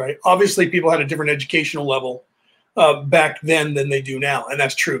nurse, right? Obviously, people had a different educational level back then than they do now. And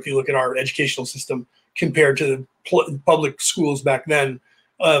that's true. If you look at our educational system compared to the public schools back then,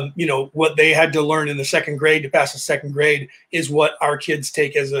 what they had to learn in the second grade to pass the second grade is what our kids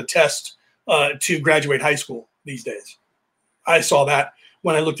take as a test to graduate high school these days. I saw that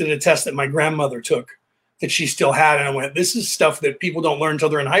when I looked at a test that my grandmother took that she still had. And I went, this is stuff that people don't learn until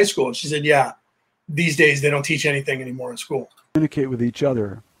they're in high school. And she said, yeah, these days they don't teach anything anymore in school. Communicate with each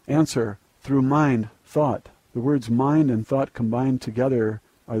other. Answer, through mind, thought. The words mind and thought combined together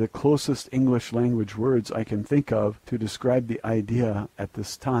are the closest English language words I can think of to describe the idea at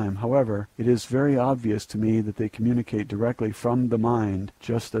this time. However, it is very obvious to me that they communicate directly from the mind,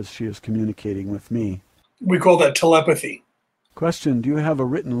 just as she is communicating with me. We call that telepathy. Question, do you have a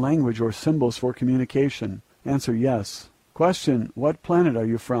written language or symbols for communication? Answer, yes. Question, what planet are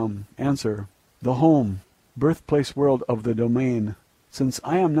you from? Answer, the home, birthplace world of the domain. Since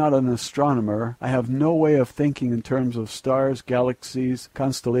I am not an astronomer, I have no way of thinking in terms of stars, galaxies,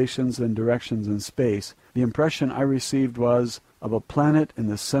 constellations, and directions in space. The impression I received was of a planet in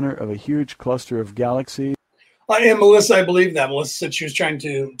the center of a huge cluster of galaxies. And Melissa, I believe that. Melissa said she was trying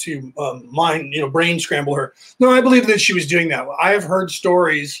to brain scramble her. No, I believe that she was doing that. I have heard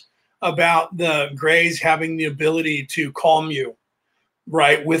stories about the Greys having the ability to calm you,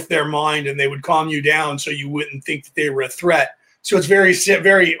 right, with their mind, and they would calm you down so you wouldn't think that they were a threat. So it's very,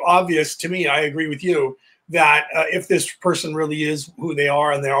 very obvious to me, I agree with you, that if this person really is who they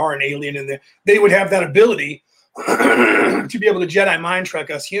are and they are an alien, and they would have that ability to be able to Jedi mind trick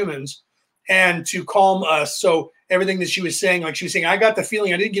us humans and to calm us. So everything that she was saying, like she was saying, I got the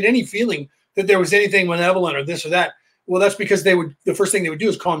feeling, I didn't get any feeling that there was anything malevolent or this or that. Well, that's because the first thing they would do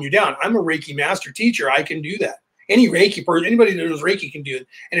is calm you down. I'm a Reiki master teacher. I can do that. Any Reiki person, anybody that knows Reiki can do it.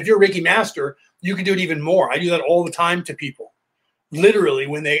 And if you're a Reiki master, you can do it even more. I do that all the time to people. Literally,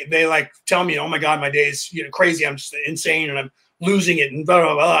 when they like tell me, oh my God, my day is crazy. I'm just insane and I'm losing it and blah,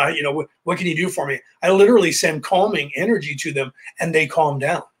 blah, blah. What can you do for me? I literally send calming energy to them and they calm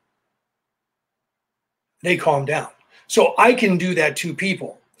down. They calm down. So I can do that to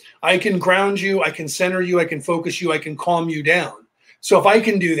people. I can ground you. I can center you. I can focus you. I can calm you down. So if I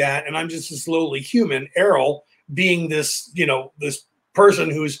can do that, and I'm just this lowly human, Errol, being this, this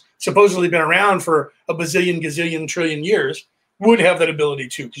person who's supposedly been around for a bazillion, gazillion, trillion years, would have that ability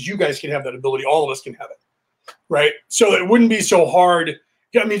too, because you guys can have that ability. All of us can have it, right? So it wouldn't be so hard.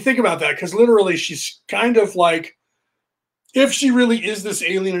 I mean, think about that, because literally she's kind of like, if she really is this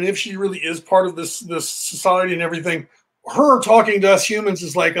alien and if she really is part of this society and everything, her talking to us humans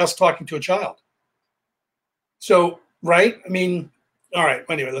is like us talking to a child. So, right? I mean, all right.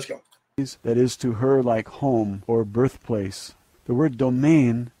 Anyway, let's go. That is to her like home or birthplace. The word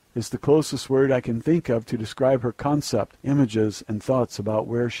domain is the closest word I can think of to describe her concept, images, and thoughts about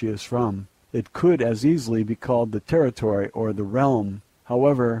where she is from. It could as easily be called the territory or the realm.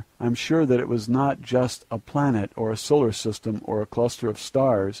 However, I'm sure that it was not just a planet or a solar system or a cluster of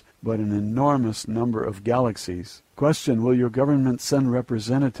stars, but an enormous number of galaxies. Question, will your government send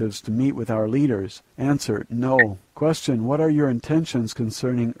representatives to meet with our leaders? Answer, no. Question, what are your intentions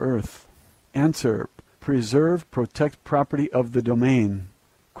concerning Earth? Answer, preserve, protect property of the domain.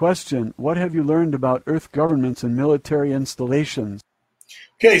 Question, what have you learned about Earth governments and military installations?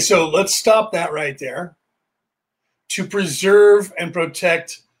 Okay, so let's stop that right there. To preserve and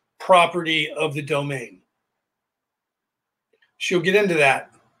protect property of the domain. She'll get into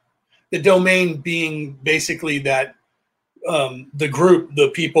that. The domain being basically that the group,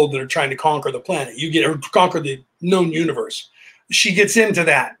 the people that are trying to conquer the planet. Conquer the known universe. She gets into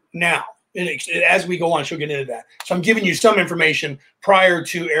that now. And as we go on, she'll get into that. So I'm giving you some information prior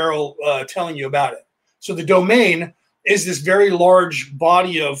to Errol telling you about it. So the domain is this very large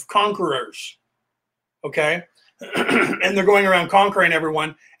body of conquerors. Okay? And they're going around conquering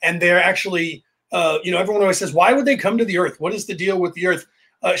everyone, and they're actually, everyone always says, why would they come to the Earth? What is the deal with the Earth?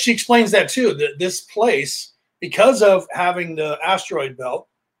 She explains that too, that this place, because of having the asteroid belt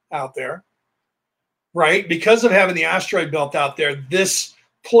out there, right? Because of having the asteroid belt out there, this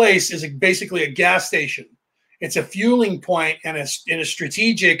place is basically a gas station. It's a fueling point and a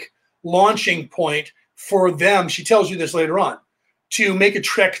strategic launching point for them. She tells you this later on, to make a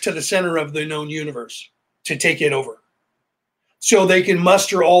trek to the center of the known universe, to take it over. So they can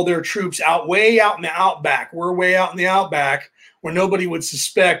muster all their troops way out in the outback. We're way out in the outback where nobody would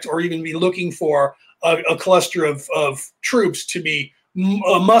suspect or even be looking for a cluster of troops to be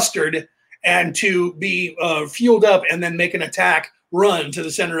mustered and to be fueled up and then make an attack run to the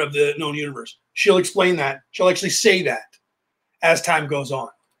center of the known universe. She'll explain that. She'll actually say that as time goes on.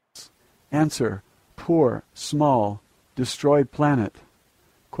 Answer, poor, small, destroyed planet.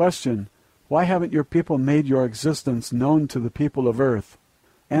 Question, why haven't your people made your existence known to the people of Earth?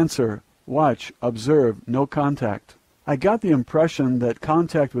 Answer, watch, observe, no contact. I got the impression that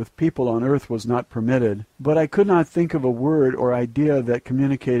contact with people on Earth was not permitted, but I could not think of a word or idea that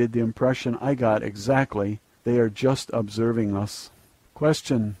communicated the impression I got exactly. They are just observing us.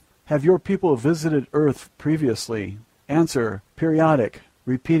 Question, have your people visited Earth previously? Answer, periodic,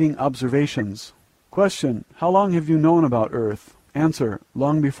 repeating observations. Question, how long have you known about Earth? Answer,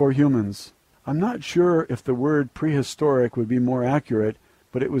 long before humans. I'm not sure if the word prehistoric would be more accurate,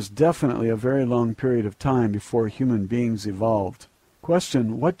 but it was definitely a very long period of time before human beings evolved.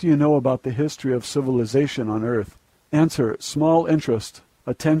 Question, what do you know about the history of civilization on Earth? Answer, small interest,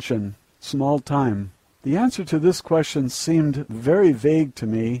 attention, small time. The answer to this question seemed very vague to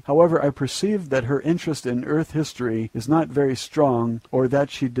me. However, I perceived that her interest in Earth history is not very strong, or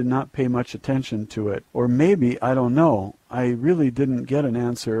that she did not pay much attention to it. Or maybe, I don't know. I really didn't get an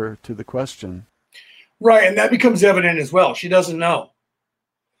answer to the question. Right, and that becomes evident as well. She doesn't know.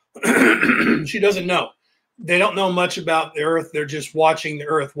 She doesn't know. They don't know much about the Earth. They're just watching the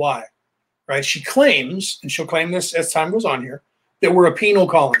Earth. Why? Right? She claims, and she'll claim this as time goes on here, that we're a penal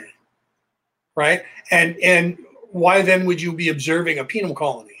colony. Right? And why then would you be observing a penal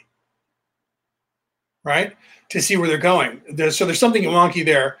colony? Right? To see where they're going. So there's something wonky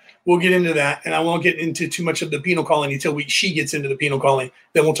there. We'll get into that, and I won't get into too much of the penal colony until she gets into the penal colony.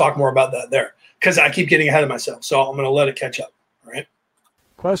 Then we'll talk more about that there, because I keep getting ahead of myself. So I'm going to let it catch up. All right.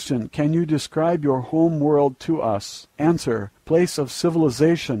 Question: can you describe your home world to us? Answer: place of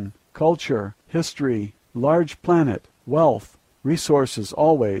civilization, culture, history, large planet, wealth, resources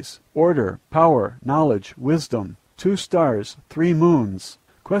always, order, power, knowledge, wisdom, 2 stars, 3 moons.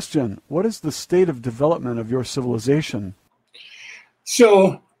 Question: what is the state of development of your civilization?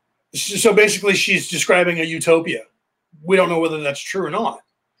 So basically she's describing a utopia. We don't know whether that's true or not.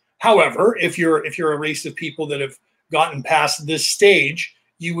 However, if you're a race of people that have gotten past this stage,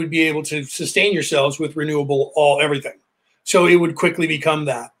 you would be able to sustain yourselves with renewable everything. So it would quickly become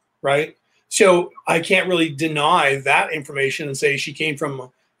that, right? So I can't really deny that information and say she came from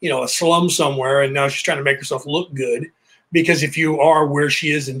a slum somewhere and now she's trying to make herself look good, because if you are where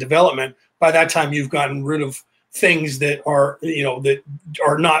she is in development, by that time you've gotten rid of things that are that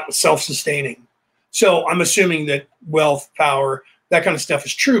are not self-sustaining. So I'm assuming that wealth, power, that kind of stuff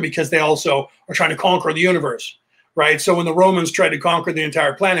is true, because they also are trying to conquer the universe, right? So when the Romans tried to conquer the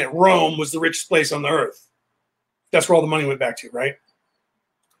entire planet, Rome was the richest place on the earth. That's where all the money went back to, right?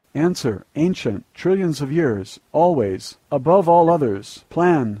 Answer: ancient, trillions of years, always, above all others,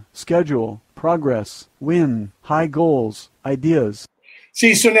 plan, schedule, progress, win, high goals, ideas.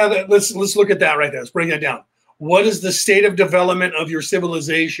 See, so now let's look at that right there. Let's bring that down. What is the state of development of your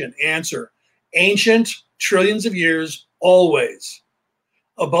civilization? Answer: ancient, trillions of years, always,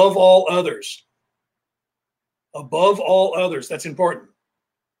 above all others. Above all others. That's important.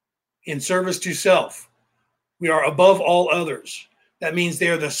 In service to self. We are above all others. That means they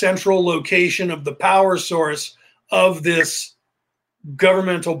are the central location of the power source of this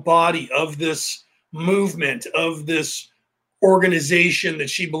governmental body, of this movement, of this organization that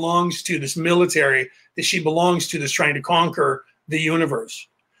she belongs to, this military that she belongs to, that's trying to conquer the universe.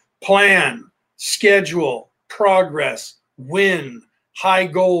 Plan, schedule, progress, win, high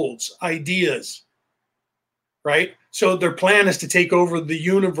goals, ideas, right? So their plan is to take over the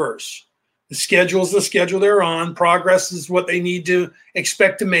universe. The schedule is the schedule they're on. Progress is what they need to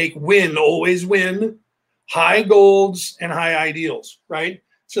expect to make. Win, always win. High goals and high ideals, right?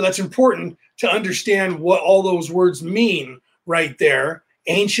 So that's important to understand what all those words mean right there.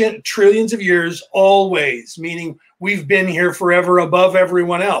 Ancient, trillions of years, always, meaning we've been here forever, above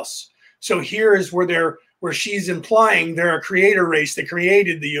everyone else. So here is where she's implying they're a creator race that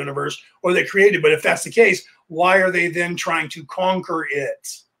created the universe, or they created. But if that's the case, why are they then trying to conquer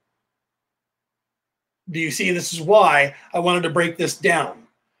it? Do you see? This is why I wanted to break this down,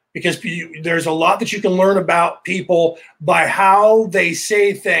 because there's a lot that you can learn about people by how they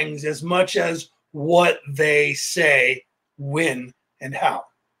say things as much as what they say, when, and how.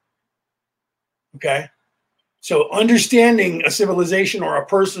 Okay? So understanding a civilization or a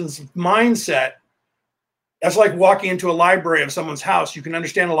person's mindset, that's like walking into a library of someone's house. You can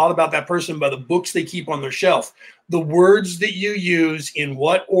understand a lot about that person by the books they keep on their shelf, the words that you use, in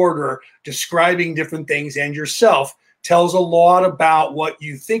what order, describing different things, and yourself tells a lot about what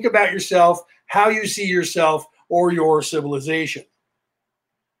you think about yourself, how you see yourself, or your civilization.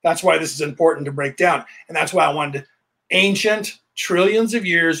 That's why this is important to break down. And that's why I wanted to, ancient, trillions of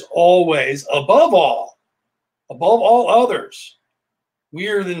years, always, above all others.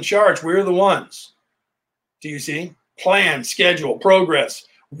 We're in charge. We're the ones. Do you see? Plan, schedule, progress,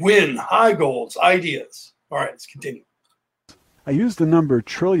 win, high goals, ideas. All right, let's continue. I used the number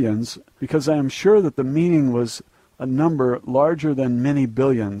trillions because I am sure that the meaning was a number larger than many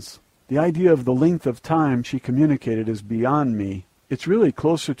billions. The idea of the length of time she communicated is beyond me. It's really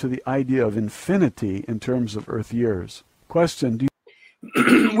closer to the idea of infinity in terms of Earth years. Question: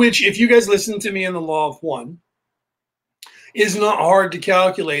 which, if you guys listen to me in the law of one, is not hard to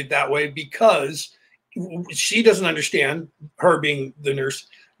calculate that way, because she doesn't understand, her being the nurse,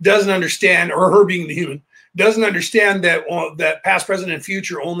 doesn't understand, or her being the human, doesn't understand that past, present, and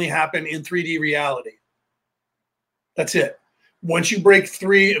future only happen in 3D reality. That's it. Once you break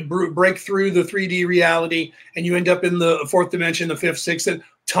through the 3D reality and you end up in the fourth dimension, the fifth, sixth,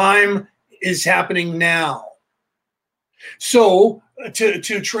 time is happening now. So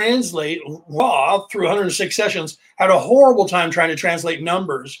to translate, Ra, through 106 sessions, had a horrible time trying to translate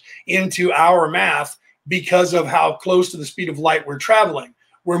numbers into our math because of how close to the speed of light we're traveling.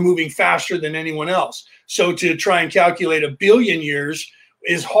 We're moving faster than anyone else. So to try and calculate 1 billion years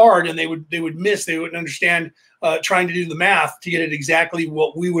is hard, and they would miss. They wouldn't understand trying to do the math to get it exactly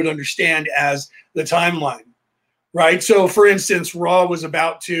what we would understand as the timeline, right? So, for instance, Ra was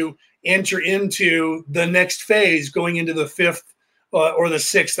about to enter into the next phase, going into the 5th or the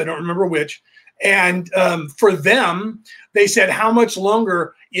 6th, I don't remember which. And for them, they said, how much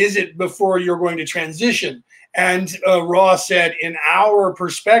longer is it before you're going to transition? And Ra said, in our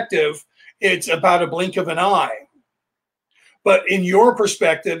perspective, it's about a blink of an eye. But in your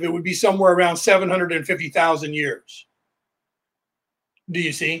perspective, it would be somewhere around 750,000 years. Do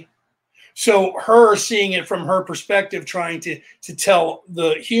you see? So her seeing it from her perspective, trying to tell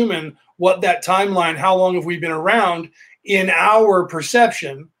the human what that timeline, how long have we been around, in our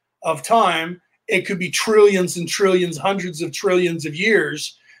perception of time, it could be trillions and trillions, hundreds of trillions of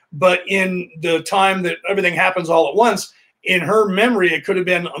years. But in the time that everything happens all at once, in her memory, it could have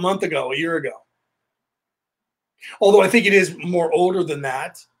been a month ago, a year ago. Although I think it is more older than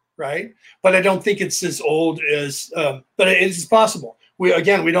that, right? But I don't think it's as old as, but it is possible. We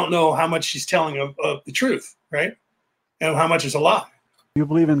don't know how much she's telling of the truth, right? And how much is a lie. You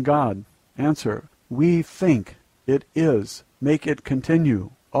believe in God? Answer, we think it is. Make it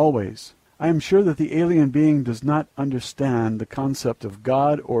continue, always. I am sure that the alien being does not understand the concept of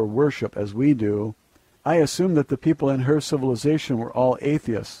God or worship as we do. I assume that the people in her civilization were all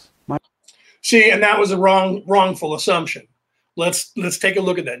atheists. See, and that was a wrongful assumption. Let's take a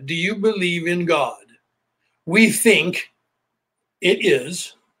look at that. Do you believe in God? We think it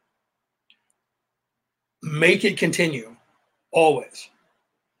is. Make it continue, always.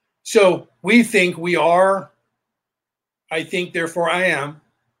 So we think we are. I think, therefore I am.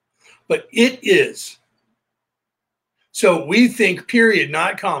 But it is. So we think, period,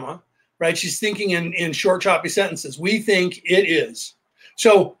 not comma, right? She's thinking in short, choppy sentences. We think it is.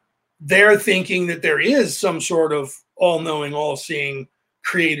 So they're thinking that there is some sort of all-knowing, all-seeing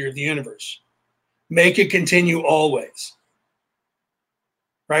creator of the universe. Make it continue always.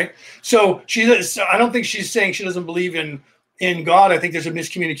 Right? So I don't think she's saying she doesn't believe in God. I think there's a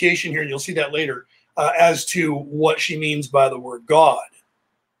miscommunication here, and you'll see that later, as to what she means by the word God.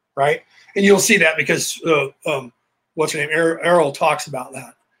 Right? And you'll see that because what's her name? Errol talks about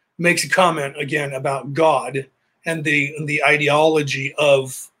that. Makes a comment again about God and the ideology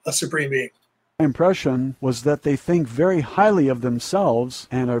of a supreme being. My impression was that they think very highly of themselves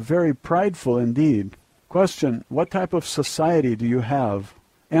and are very prideful indeed. Question, what type of society do you have?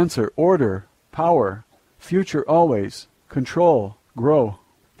 Answer, order, power, future always, control, grow.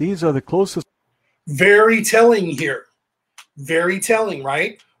 These are the closest. Very telling here. Very telling,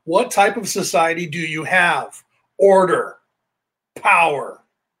 right? What type of society do you have? Order, power,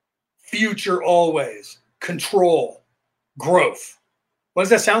 future always, control, growth. What does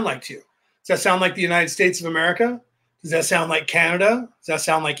that sound like to you? Does that sound like the United States of America? Does that sound like Canada? Does that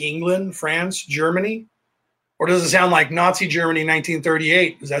sound like England, France, Germany? Or does it sound like Nazi Germany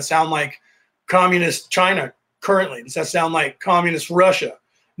 1938? Does that sound like communist China currently? Does that sound like communist Russia?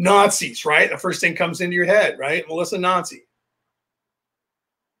 Nazis, right? The first thing comes into your head, right? Well, it's a Nazi.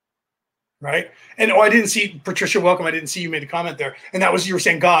 Right? And I didn't see, Patricia, welcome. I didn't see you made a comment there. And that was, you were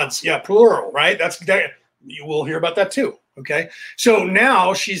saying gods. Yeah, plural, right? You will hear about that too. Okay. So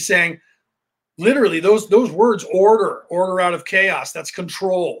now she's saying, literally, those words, order out of chaos, that's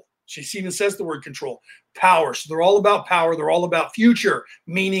control. She even says the word control, power. So they're all about power. They're all about future,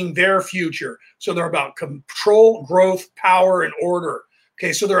 meaning their future. So they're about control, growth, power, and order.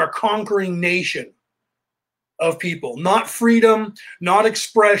 Okay. So they're a conquering nation of people, not freedom, not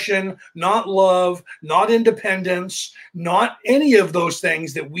expression, not love, not independence, not any of those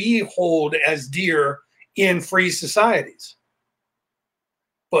things that we hold as dear in free societies.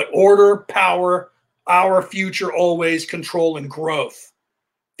 But order, power, our future always, control, and growth.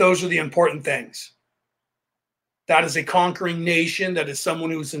 Those are the important things. That is a conquering nation. That is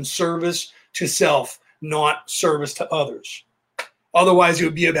someone who's in service to self, not service to others. Otherwise, it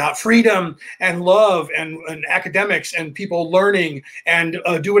would be about freedom and love and academics and people learning and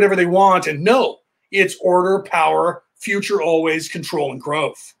do whatever they want. And no, it's order, power, future always, control, and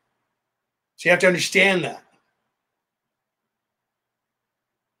growth. So you have to understand that.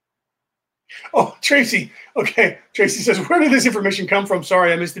 Oh, Tracy. Okay. Tracy says, where did this information come from?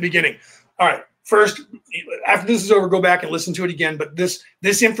 Sorry, I missed the beginning. All right. First, after this is over, go back and listen to it again. But this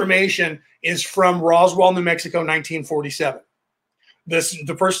information is from Roswell, New Mexico, 1947.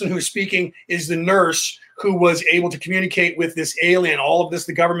 The person who's speaking is the nurse who was able to communicate with this alien. All of this,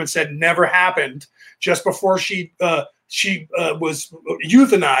 the government said, never happened. Just before she was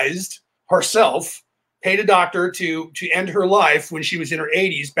euthanized herself, paid a doctor to end her life when she was in her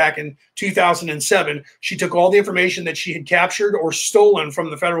 80s back in 2007. She took all the information that she had captured or stolen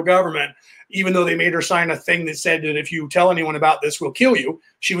from the federal government, even though they made her sign a thing that said that if you tell anyone about this, we'll kill you.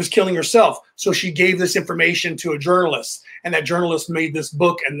 She was killing herself. So she gave this information to a journalist, and that journalist made this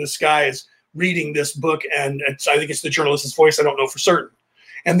book, and this guy is reading this book, and I think it's the journalist's voice. I don't know for certain.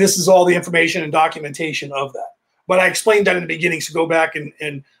 And this is all the information and documentation of that. But I explained that in the beginning, so go back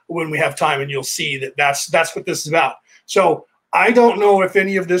and when we have time, and you'll see that that's what this is about. So I don't know if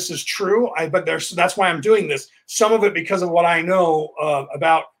any of this is true, but that's why I'm doing this. Some of it because of what I know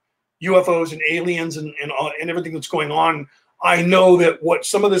about UFOs and aliens and everything that's going on. I know that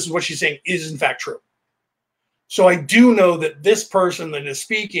some of this is what she's saying is in fact true. So I do know that this person that is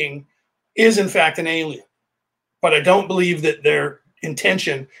speaking is in fact an alien, but I don't believe that their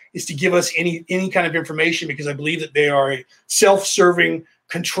intention is to give us any kind of information, because I believe that they are a self-serving,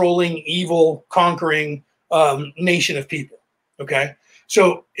 controlling, evil, conquering nation of people. Okay,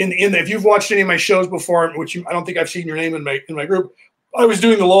 so if you've watched any of my shows before, which I don't think I've seen your name in my group, I was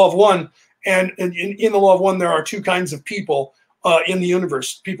doing the Law of One, and in the Law of One there are two kinds of people in the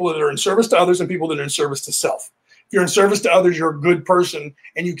universe: people that are in service to others and people that are in service to self. If you're in service to others, you're a good person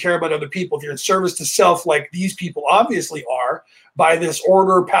and you care about other people. If you're in service to self, like these people obviously are, by this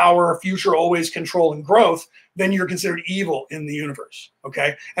order, power, future, always control, and growth, then you're considered evil in the universe.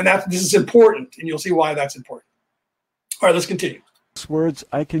 Okay, and this is important, and you'll see why that's important. All right, let's continue. Words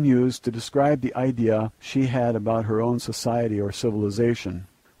I can use to describe the idea she had about her own society or civilization.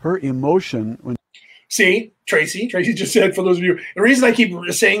 Her emotion when... See, Tracy just said, for those of you, the reason I keep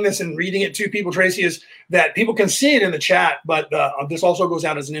saying this and reading it to people, Tracy, is that people can see it in the chat, but this also goes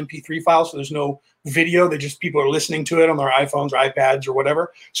out as an MP3 file, so there's no video. People are listening to it on their iPhones or iPads or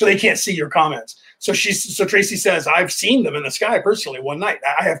whatever, so they can't see your comments. So Tracy says, I've seen them in the sky personally one night.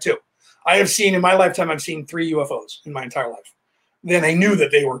 I have too. I have seen, in my lifetime, I've seen 3 UFOs in my entire life. Then I knew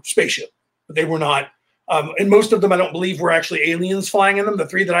that they were spaceship, but they were not. And most of them, I don't believe, were actually aliens flying in them. The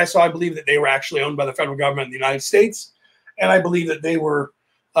 3 that I saw, I believe that they were actually owned by the federal government in the United States. And I believe that they were,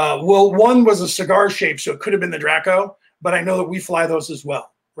 one was a cigar shape, so it could have been the Draco, but I know that we fly those as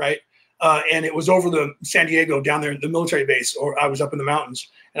well, right? And it was over the San Diego, down there, the military base, or I was up in the mountains,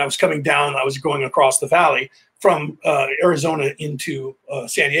 and I was coming down, I was going across the valley from Arizona into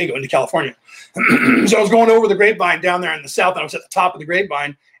San Diego, into California. So I was going over the grapevine down there in the south, and I was at the top of the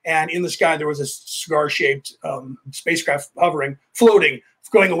grapevine, and in the sky there was a cigar-shaped spacecraft hovering, floating,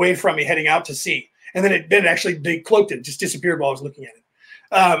 going away from me, heading out to sea. And then it actually, they cloaked it, just disappeared while I was looking at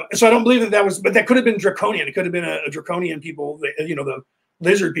it. So I don't believe that was, but that could have been draconian. It could have been a draconian people, the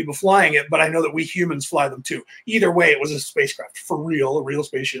lizard people flying it, but I know that we humans fly them too. Either way, it was a spacecraft, for real, a real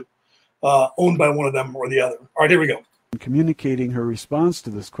spaceship, owned by one of them or the other. All right, here we go. Communicating her response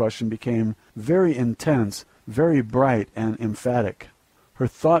to this question became very intense, very bright, and emphatic. Her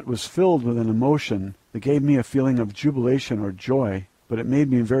thought was filled with an emotion that gave me a feeling of jubilation or joy, but it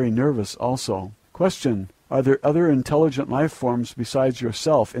made me very nervous also. Question: are there other intelligent life forms besides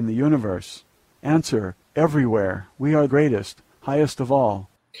yourself in the universe? Answer: everywhere. We are greatest, highest of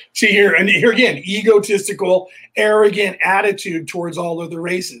all. See here, and here again, egotistical, arrogant attitude towards all other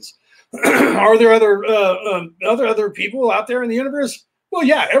races. Are there other people out there in the universe? Well,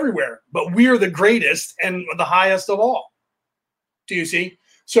 yeah, everywhere. But we're the greatest and the highest of all. Do you see?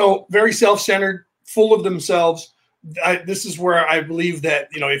 So very self-centered, full of themselves. This is where I believe that,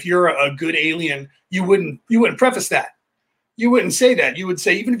 if you're a good alien, you wouldn't preface that. You wouldn't say that. You would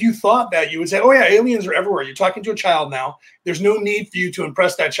say, even if you thought that, you would say, oh yeah, aliens are everywhere. You're talking to a child now. There's no need for you to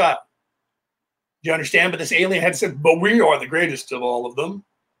impress that child. Do you understand? But this alien had said, but we are the greatest of all of them.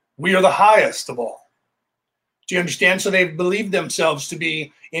 We are the highest of all. Do you understand? So they've believed themselves to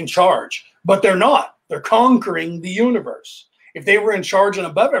be in charge, but they're not. They're conquering the universe. If they were in charge and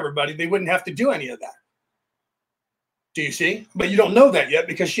above everybody, they wouldn't have to do any of that. Do you see? But you don't know that yet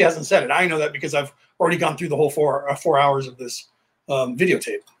because she hasn't said it. I know that because I've already gone through the whole four hours of this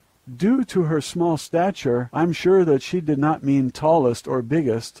videotape. Due to her small stature, I'm sure that she did not mean tallest or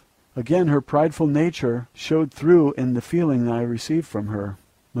biggest. Again, her prideful nature showed through in the feeling I received from her.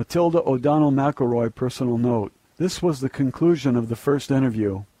 Matilda O'Donnell McElroy, personal note. This was the conclusion of the first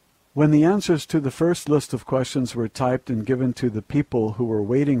interview. When the answers to the first list of questions were typed and given to the people who were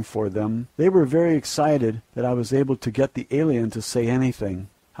waiting for them, they were very excited that I was able to get the alien to say anything.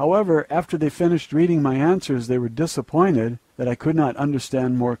 However, after they finished reading my answers, they were disappointed that I could not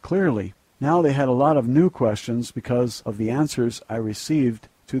understand more clearly. Now they had a lot of new questions because of the answers I received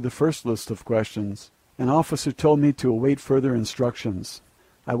to the first list of questions. An officer told me to await further instructions.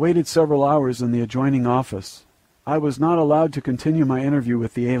 I waited several hours in the adjoining office. I was not allowed to continue my interview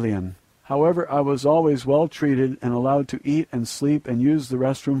with the alien. However, I was always well treated and allowed to eat and sleep and use the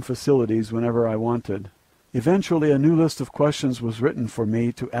restroom facilities whenever I wanted. Eventually, a new list of questions was written for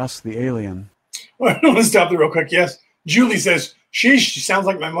me to ask the alien. Well, I want to stop there real quick. Yes, Julie says she sounds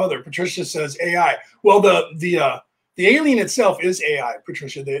like my mother. Patricia says AI. Well, the alien itself is AI,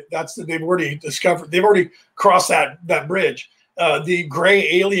 Patricia. They've already discovered. They've already crossed that bridge. The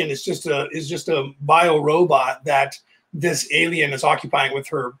gray alien is just a bio robot that this alien is occupying with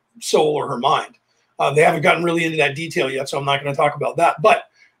her soul or her mind. They haven't gotten really into that detail yet, so I'm not going to talk about that. But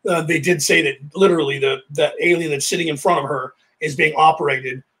they did say that literally the alien that's sitting in front of her is being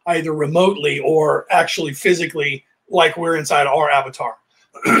operated either remotely or actually physically, like we're inside our avatar.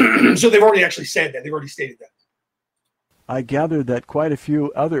 So they've already actually said that. They've already stated that. I gathered that quite a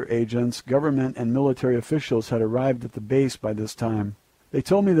few other agents, government and military officials had arrived at the base by this time. They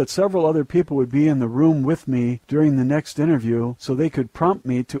told me that several other people would be in the room with me during the next interview so they could prompt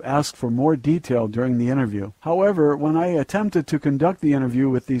me to ask for more detail during the interview. However, when I attempted to conduct the interview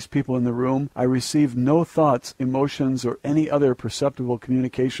with these people in the room, I received no thoughts, emotions, or any other perceptible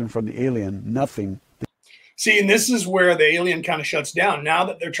communication from the alien. Nothing. See, and this is where the alien kind of shuts down. Now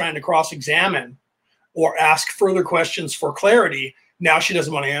that they're trying to cross-examine or ask further questions for clarity, now she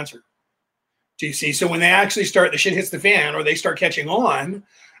doesn't want to answer. Do you see? So when they actually the shit hits the fan, or they start catching on,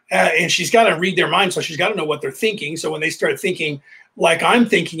 and she's got to read their mind, so she's got to know what they're thinking. So when they start thinking like I'm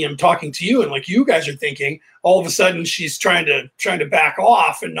thinking and talking to you, and like you guys are thinking, all of a sudden she's trying to back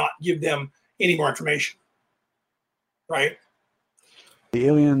off and not give them any more information, right? The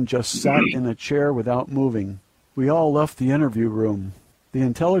alien just sat in a chair without moving. We all left the interview room. The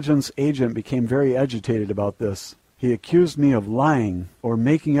intelligence agent became very agitated about this. He accused me of lying or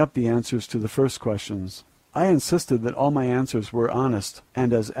making up the answers to the first questions. I insisted that all my answers were honest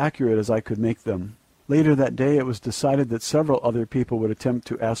and as accurate as I could make them. Later that day, it was decided that several other people would attempt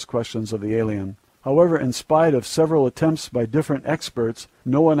to ask questions of the alien. However, in spite of several attempts by different experts,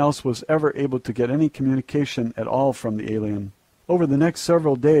 no one else was ever able to get any communication at all from the alien. Over the next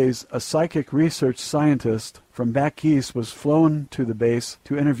several days, a psychic research scientist from back east was flown to the base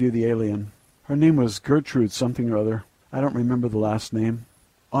to interview the alien. Her name was Gertrude something or other. I don't remember the last name.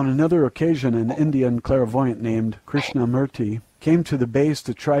 On another occasion, an Indian clairvoyant named Krishnamurti came to the base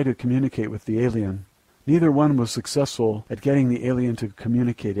to try to communicate with the alien. Neither one was successful at getting the alien to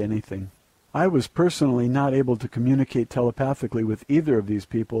communicate anything. I was personally not able to communicate telepathically with either of these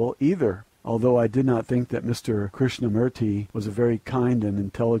people either, although I did not think that Mr. Krishnamurti was a very kind and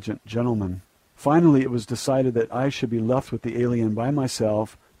intelligent gentleman. Finally, it was decided that I should be left with the alien by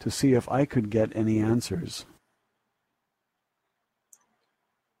myself to see if I could get any answers.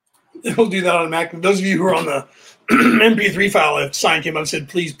 It'll do that automatically. Those of you who are on the MP3 file, a sign came up and said,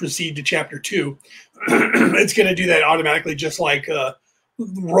 please proceed to chapter 2. It's going to do that automatically, just like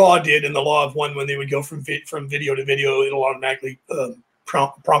Raw did in the Law of One when they would go from video to video. It'll automatically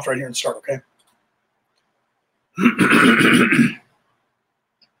prompt right here and start, okay?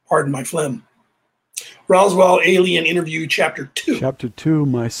 Pardon my phlegm. Roswell Alien Interview, Chapter 2. Chapter 2,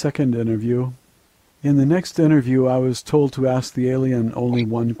 my second interview. In the next interview, I was told to ask the alien only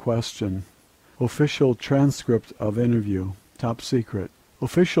one question. Official transcript of interview. Top secret.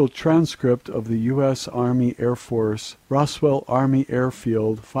 Official transcript of the U.S. Army Air Force, Roswell Army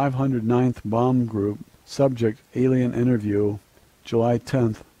Airfield, 509th Bomb Group. Subject, alien interview, July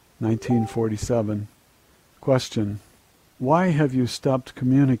 10th, 1947. Question. Why have you stopped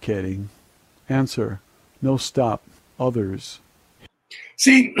communicating? Answer. No stop. Others.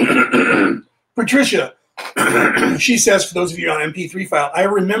 See, Patricia, she says, for those of you on MP3 file, I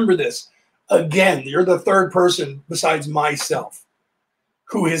remember this. Again, you're the third person besides myself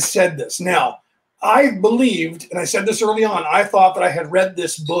who has said this. Now, I believed, and I said this early on, I thought that I had read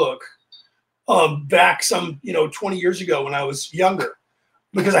this book back some, 20 years ago when I was younger,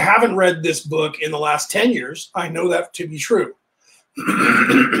 because I haven't read this book in the last 10 years. I know that to be true.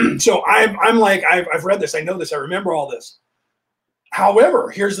 So I'm like, I've read this. I know this. I remember all this.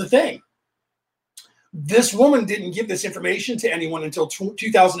 However, here's the thing. This woman didn't give this information to anyone until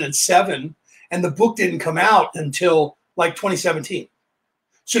 2007, and the book didn't come out until like 2017.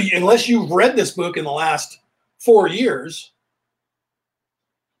 So unless you've read this book in the last 4 years,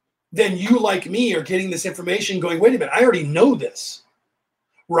 then you, like me, are getting this information going, wait a minute, I already know this,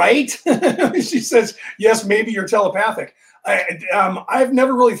 right? She says, yes, maybe you're telepathic. I've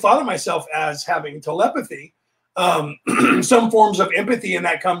never really thought of myself as having telepathy. Some forms of empathy, and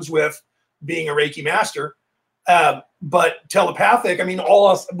that comes with being a Reiki master. But telepathic, I mean,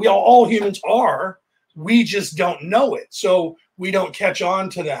 all humans are. We just don't know it. So we don't catch on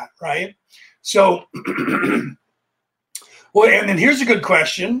to that, right? So Well, and then here's a good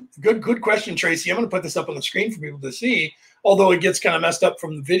question. Good question, Tracy. I'm going to put this up on the screen for people to see, although it gets kind of messed up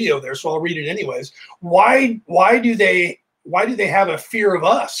from the video there, so I'll read it anyways. Why do they have a fear of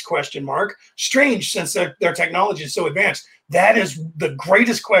us? Question mark. Strange, since their technology is so advanced. That is the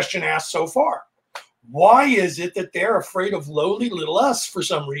greatest question asked so far. Why is it that they're afraid of lowly little us for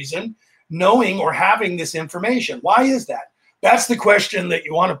some reason, knowing or having this information? Why is that? That's the question that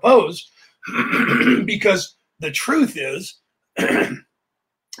you want to pose, because the truth is,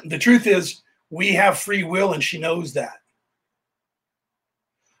 we have free will, and she knows that.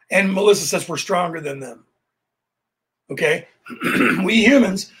 And Melissa says we're stronger than them. Okay, we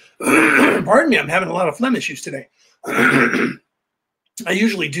humans. Pardon me, I'm having a lot of phlegm issues today. I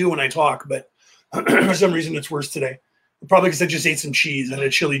usually do when I talk, but for some reason it's worse today. Probably because I just ate some cheese and a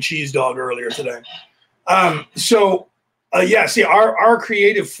chili cheese dog earlier today. Yeah, see, our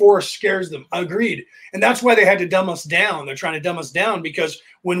creative force scares them. Agreed. And that's why they had to dumb us down. They're trying to dumb us down because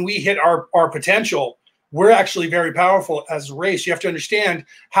when we hit our potential, we're actually very powerful as a race. You have to understand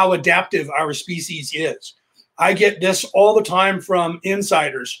how adaptive our species is. I get this all the time from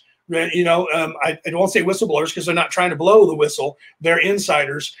insiders. You know, I don't say whistleblowers because they're not trying to blow the whistle. They're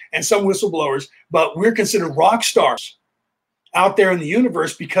insiders and some whistleblowers, but we're considered rock stars out there in the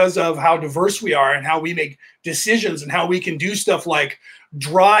universe because of how diverse we are and how we make decisions and how we can do stuff like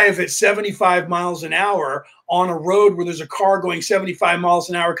drive at 75 miles an hour on a road where there's a car going 75 miles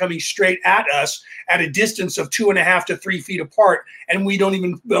an hour coming straight at us at a distance of 2.5 to 3 feet apart. And we're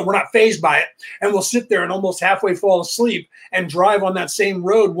not fazed by it. And we'll sit there and almost halfway fall asleep and drive on that same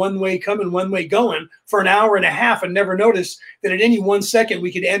road, one way coming, one way going for an hour and a half and never notice that at any 1 second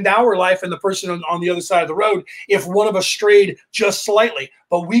we could end our life and the person on the other side of the road if one of us strayed just slightly.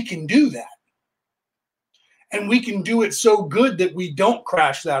 But we can do that. And we can do it so good that we don't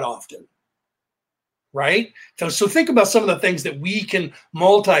crash that often, right? So think about some of the things that we can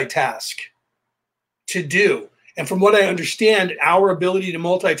multitask to do. And from what I understand, our ability to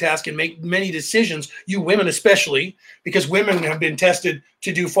multitask and make many decisions, you women especially, because women have been tested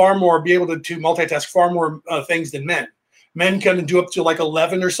to do far more, be able to multitask far more things than men. Men can do up to like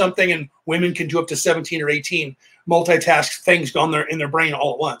 11 or something, and women can do up to 17 or 18 multitask things in their brain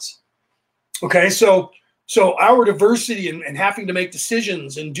all at once. Okay, so our diversity and having to make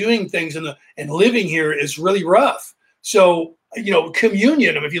decisions and doing things and living here is really rough. So, you know,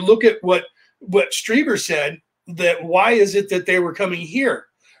 communion. I mean, if you look at what Strieber said, that why is it that they were coming here?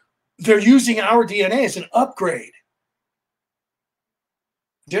 They're using our DNA as an upgrade.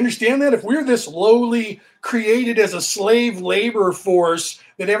 Do you understand that? If we're this lowly created as a slave labor force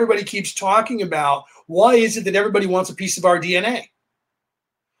that everybody keeps talking about, why is it that everybody wants a piece of our DNA?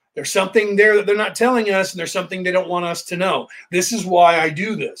 There's something there that they're not telling us, and there's something they don't want us to know. This is why I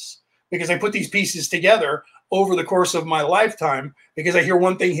do this, because I put these pieces together over the course of my lifetime, because I hear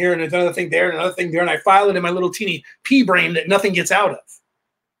one thing here and another thing there and another thing there, and I file it in my little teeny pea brain that nothing gets out of.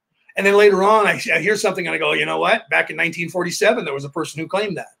 And then later on, I hear something and I go, you know what? Back in 1947, there was a person who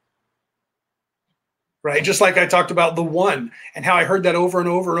claimed that. Right? Just like I talked about the one and how I heard that over and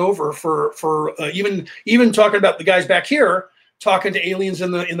over and over for even talking about the guys back here, talking to aliens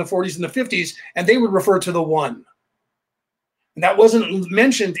in the 40s and the 50s, and they would refer to the one. And that wasn't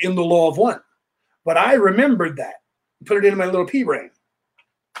mentioned in the law of one. But I remembered that. Put it in my little pea brain.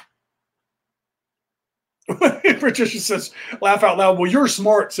 Patricia says, laugh out loud. Well, you're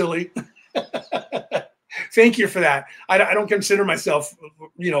smart, silly. Thank you for that. I don't consider myself,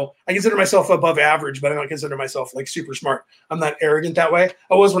 I consider myself above average, but I don't consider myself like super smart. I'm not arrogant that way.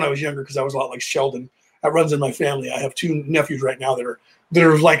 I was when I was younger because I was a lot like Sheldon. That runs in my family. I have 2 nephews right now that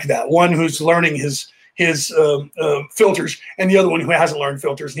are like that. One who's learning his filters, and the other one who hasn't learned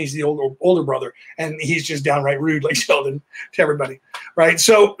filters, and he's the older brother, and he's just downright rude like Sheldon to everybody, right?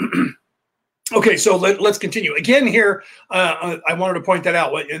 So, okay, so let's continue. Again here, I wanted to point that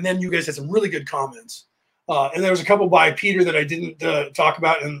out, and then you guys had some really good comments. And there was a couple by Peter that I didn't talk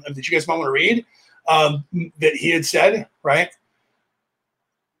about and that you guys might want to read that he had said, right?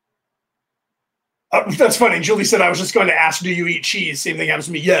 That's funny. Julie said, I was just going to ask, do you eat cheese? Same thing happens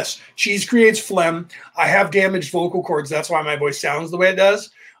to me. Yes. Cheese creates phlegm. I have damaged vocal cords. That's why my voice sounds the way it does.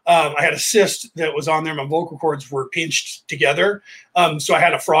 I had a cyst that was on there. My vocal cords were pinched together. So I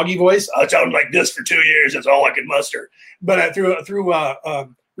had a froggy voice. I sounded like this for 2 years. That's all I could muster. But through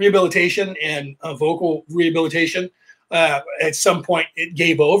rehabilitation and vocal rehabilitation, at some point it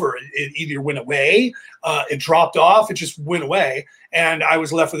gave over. It either went away, it dropped off, it just went away, and I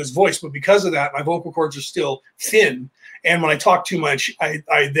was left with this voice. But because of that, my vocal cords are still thin, and when I talk too much,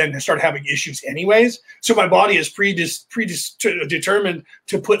 I then start having issues anyways. So my body is predetermined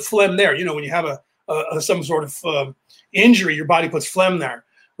to put phlegm there. You know, when you have some sort of injury, your body puts phlegm there,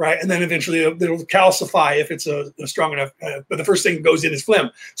 right? And then eventually it'll calcify if it's a strong enough. But the first thing that goes in is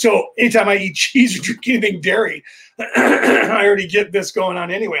phlegm. So anytime I eat cheese or drink anything dairy, I already get this going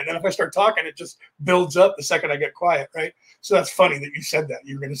on anyway. And then if I start talking, it just builds up the second I get quiet, right? So that's funny that you said that.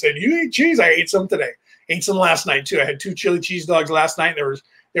 You were going to say, "Do you eat cheese?" I ate some today. Ate some last night too. I had 2 chili cheese dogs last night.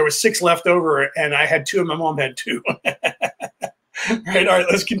 There was 6 left over, and I had 2, and my mom had 2. Right. All right.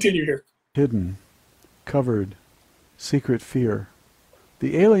 Let's continue here. Hidden, covered, secret fear.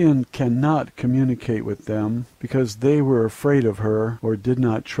 The alien cannot communicate with them because they were afraid of her or did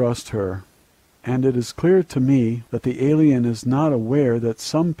not trust her. And it is clear to me that the alien is not aware that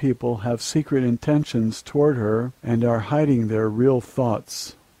some people have secret intentions toward her and are hiding their real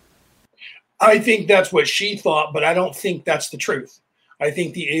thoughts. I think that's what she thought, but I don't think that's the truth. I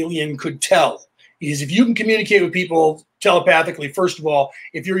think the alien could tell. Because if you can communicate with people telepathically, first of all,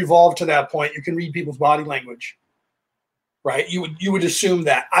 if you're evolved to that point, you can read people's body language. Right? You would assume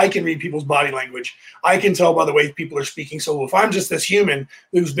that I can read people's body language. I can tell by the way people are speaking. So if I'm just this human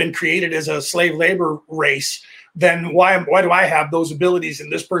who's been created as a slave labor race, then why do I have those abilities in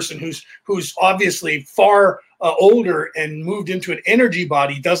this person who's obviously far older and moved into an energy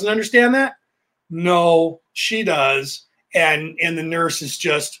body doesn't understand that? No, she does. And the nurse is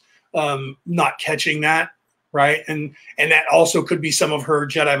just not catching that. Right. And that also could be some of her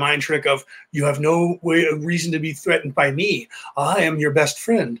Jedi mind trick of, you have no reason to be threatened by me. I am your best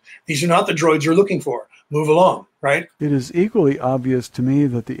friend. These are not the droids you're looking for. Move along. Right. It is equally obvious to me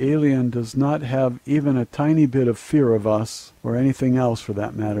that the alien does not have even a tiny bit of fear of us or anything else for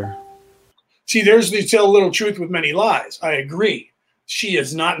that matter. See, there's the tell a little truth with many lies. I agree. She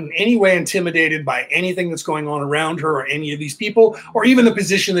is not in any way intimidated by anything that's going on around her or any of these people or even the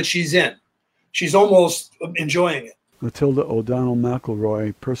position that she's in. She's almost enjoying it. Matilda O'Donnell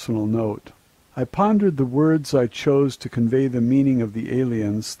McElroy, personal note. I pondered the words I chose to convey the meaning of the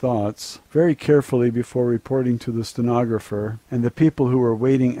alien's thoughts very carefully before reporting to the stenographer and the people who were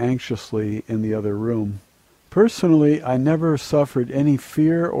waiting anxiously in the other room. Personally, I never suffered any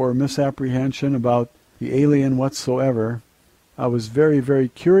fear or misapprehension about the alien whatsoever. I was very, very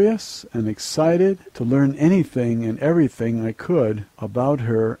curious and excited to learn anything and everything I could about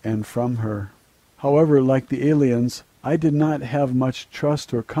her and from her. However, like the aliens, I did not have much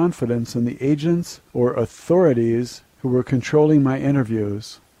trust or confidence in the agents or authorities who were controlling my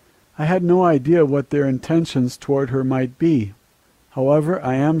interviews. I had no idea what their intentions toward her might be. However,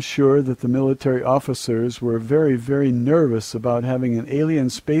 I am sure that the military officers were very, very nervous about having an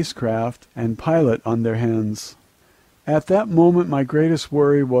alien spacecraft and pilot on their hands. At that moment, my greatest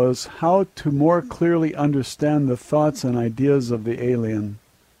worry was how to more clearly understand the thoughts and ideas of the alien.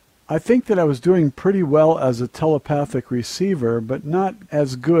 I think that I was doing pretty well as a telepathic receiver, but not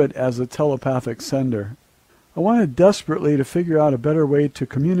as good as a telepathic sender. I wanted desperately to figure out a better way to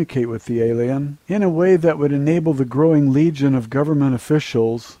communicate with the alien, in a way that would enable the growing legion of government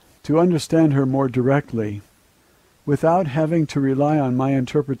officials to understand her more directly, without having to rely on my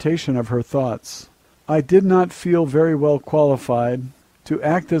interpretation of her thoughts. I did not feel very well qualified to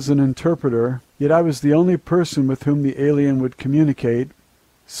act as an interpreter, yet I was the only person with whom the alien would communicate,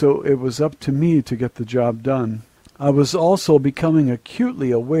 so it was up to me to get the job done. I was also becoming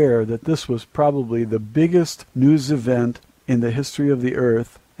acutely aware that this was probably the biggest news event in the history of the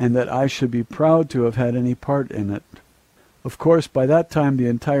Earth, and that I should be proud to have had any part in it. Of course, by that time the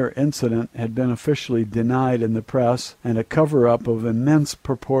entire incident had been officially denied in the press, and a cover-up of immense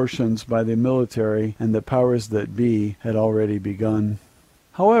proportions by the military and the powers that be had already begun.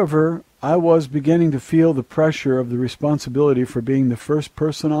 However, I was beginning to feel the pressure of the responsibility for being the first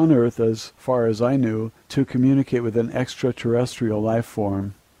person on Earth, as far as I knew, to communicate with an extraterrestrial life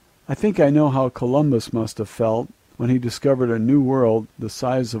form. I think I know how Columbus must have felt when he discovered a new world the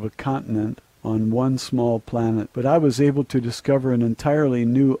size of a continent on one small planet, but I was able to discover an entirely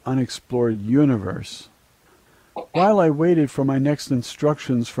new unexplored universe. While I waited for my next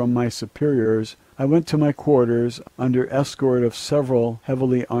instructions from my superiors, I went to my quarters under escort of several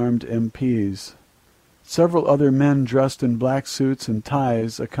heavily armed MPs. Several other men dressed in black suits and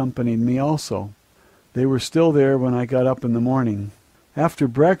ties accompanied me also. They were still there when I got up in the morning. After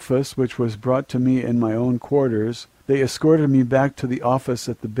breakfast, which was brought to me in my own quarters, they escorted me back to the office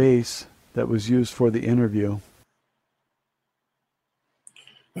at the base that was used for the interview.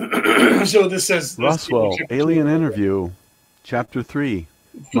 So this says... Roswell, Alien Interview, Chapter 3,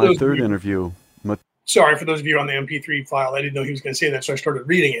 my third interview. Sorry, for those of you on the MP3 file, I didn't know he was going to say that, so I started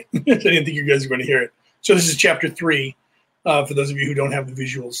reading it. I didn't think you guys were going to hear it. So this is Chapter 3, for those of you who don't have the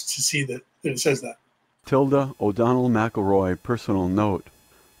visuals to see that it says that. Tilda O'Donnell McElroy, personal note.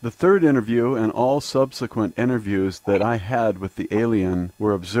 The third interview and all subsequent interviews that I had with the alien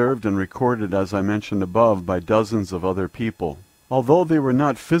were observed and recorded, as I mentioned above, by dozens of other people. Although they were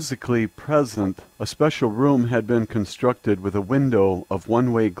not physically present, a special room had been constructed with a window of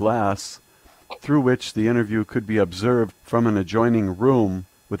one-way glass through which the interview could be observed from an adjoining room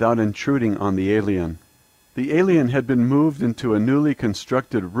without intruding on the alien. The alien had been moved into a newly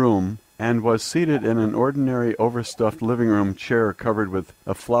constructed room and was seated in an ordinary overstuffed living room chair covered with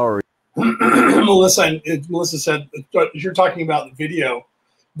a flowery... Melissa said, you're talking about the video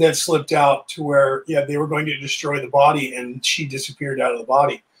that slipped out to where, they were going to destroy the body and she disappeared out of the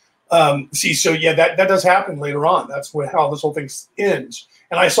body. That does happen later on. That's how this whole thing ends.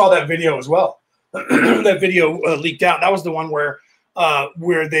 And I saw that video as well. That video leaked out. That was the one where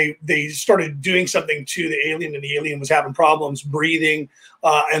they started doing something to the alien, and the alien was having problems breathing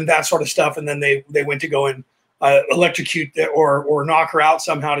and that sort of stuff. And then they went to go and electrocute or knock her out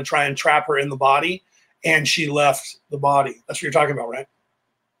somehow to try and trap her in the body, and she left the body. That's what you're talking about, right?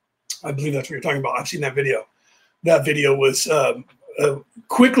 I believe that's what you're talking about. I've seen that video. That video was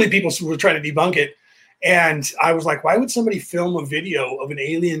quickly people were trying to debunk it, and I was like, why would somebody film a video of an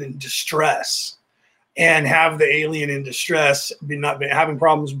alien in distress and have the alien in distress not having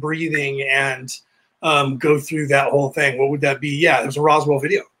problems breathing and go through that whole thing? What would that be? Yeah, it was a Roswell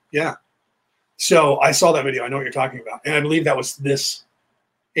video. Yeah. So I saw that video. I know what you're talking about. And I believe that was this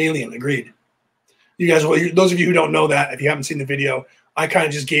alien. Agreed. You guys, those of you who don't know that, if you haven't seen the video, I kind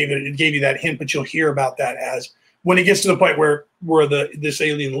of just gave you that hint, but you'll hear about that as when it gets to the point where this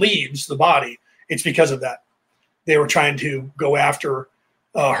alien leaves the body, it's because of that. They were trying to go after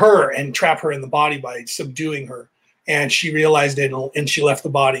her and trap her in the body by subduing her. And she realized it, and she left the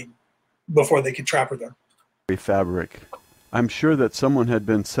body before they could trap her there. Fabric. I'm sure that someone had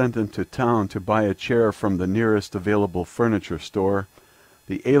been sent into town to buy a chair from the nearest available furniture store.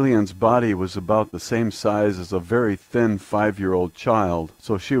 The alien's body was about the same size as a very thin 5-year-old child,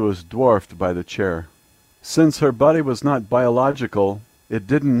 so she was dwarfed by the chair. Since her body was not biological, it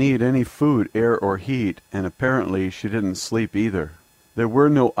didn't need any food, air, or heat, and apparently she didn't sleep either. There were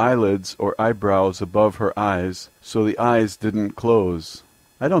no eyelids or eyebrows above her eyes, so the eyes didn't close.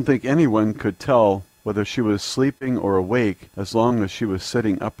 I don't think anyone could tell whether she was sleeping or awake as long as she was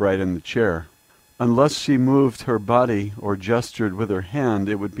sitting upright in the chair. Unless she moved her body or gestured with her hand,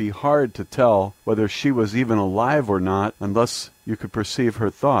 it would be hard to tell whether she was even alive or not unless you could perceive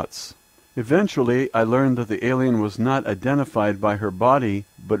her thoughts. Eventually, I learned that the alien was not identified by her body,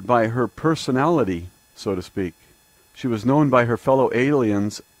 but by her personality, so to speak. She was known by her fellow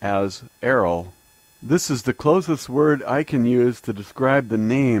aliens as Errol. This is the closest word I can use to describe the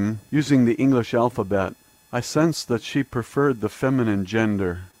name using the English alphabet. I sensed that she preferred the feminine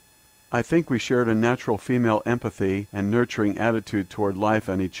gender. I think we shared a natural female empathy and nurturing attitude toward life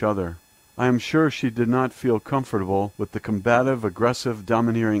and each other. I am sure she did not feel comfortable with the combative, aggressive,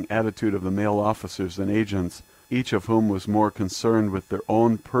 domineering attitude of the male officers and agents, each of whom was more concerned with their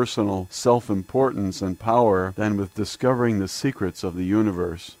own personal self-importance and power than with discovering the secrets of the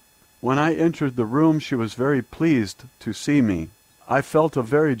universe. When I entered the room, she was very pleased to see me. I felt a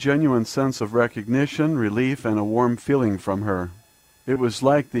very genuine sense of recognition, relief, and a warm feeling from her. It was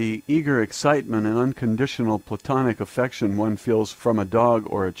like the eager excitement and unconditional platonic affection one feels from a dog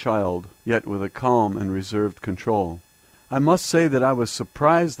or a child, yet with a calm and reserved control. I must say that I was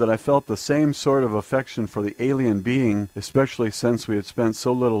surprised that I felt the same sort of affection for the alien being, especially since we had spent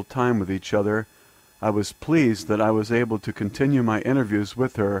so little time with each other. I was pleased that I was able to continue my interviews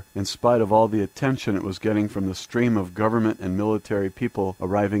with her in spite of all the attention it was getting from the stream of government and military people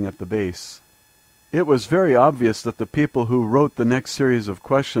arriving at the base. It was very obvious that the people who wrote the next series of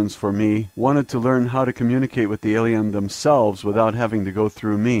questions for me wanted to learn how to communicate with the alien themselves without having to go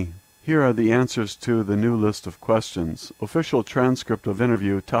through me. Here are the answers to the new list of questions. Official transcript of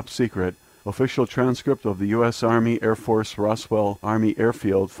interview, top secret. Official transcript of the U.S. Army Air Force Roswell Army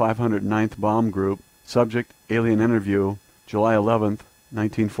Airfield 509th Bomb Group. Subject, alien interview, July 11th,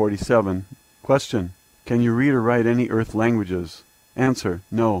 1947. Question, can you read or write any Earth languages? Answer,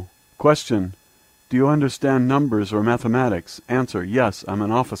 no. Question, do you understand numbers or mathematics? Answer, yes, I'm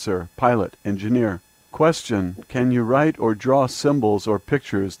an officer, pilot, engineer. Question, can you write or draw symbols or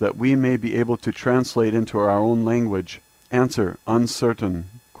pictures that we may be able to translate into our own language? Answer, uncertain.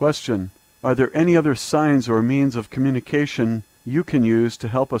 Question, are there any other signs or means of communication you can use to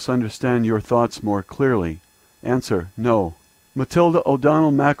help us understand your thoughts more clearly? Answer, no. Matilda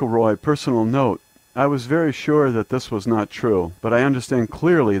O'Donnell McElroy, personal note. I was very sure that this was not true, but I understand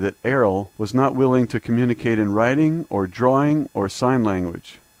clearly that Errol was not willing to communicate in writing or drawing or sign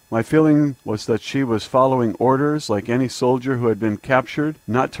language. My feeling was that she was following orders like any soldier who had been captured,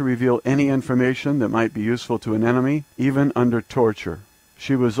 not to reveal any information that might be useful to an enemy, even under torture.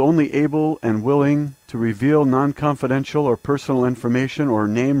 She was only able and willing to reveal non-confidential or personal information or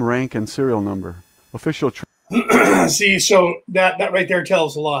name, rank, and serial number. Official See, so that right there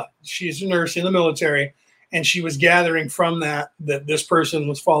tells a lot. She's a nurse in the military, and she was gathering from that this person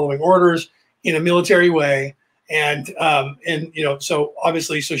was following orders in a military way, and so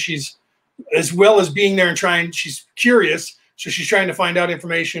obviously, so she's, as well as being there and she's curious, so she's trying to find out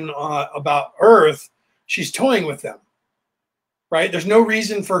information about Earth. She's toying with them, right? There's no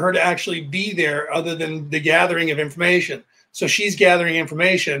reason for her to actually be there other than the gathering of information. So she's gathering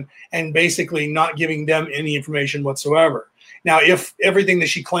information and basically not giving them any information whatsoever. Now, if everything that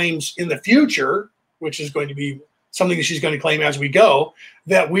she claims in the future, which is going to be something that she's going to claim as we go,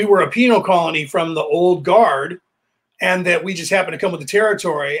 that we were a penal colony from the old guard and that we just happened to come with the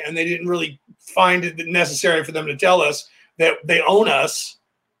territory and they didn't really find it necessary for them to tell us that they own us,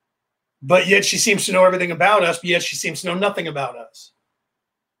 but yet she seems to know everything about us, but yet she seems to know nothing about us.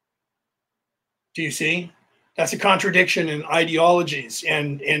 Do you see? That's a contradiction in ideologies,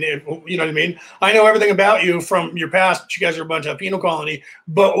 and it, you know what I mean? I know everything about you from your past, but you guys are a bunch of penal colony,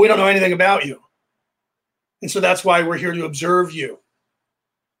 but we don't know anything about you. And so that's why we're here to observe you.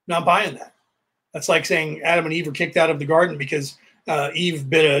 Not buying that. That's like saying Adam and Eve were kicked out of the garden because Eve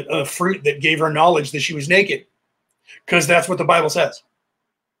bit a fruit that gave her knowledge that she was naked, because that's what the Bible says.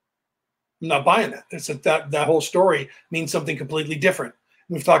 I'm not buying that. It's that whole story means something completely different.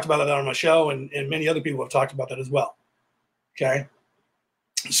 We've talked about that on my show, and many other people have talked about that as well. Okay,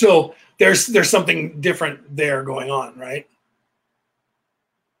 so there's something different there going on, right?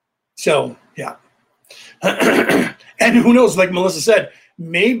 So yeah, and who knows? Like Melissa said,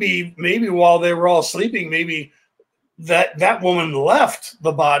 maybe while they were all sleeping, maybe that woman left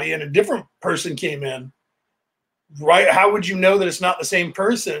the body and a different person came in. Right? How would you know that it's not the same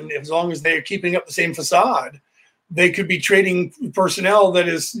person as long as they're keeping up the same facade? They could be trading personnel that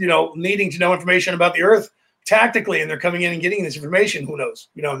is, needing to know information about the Earth tactically, and they're coming in and getting this information. Who knows?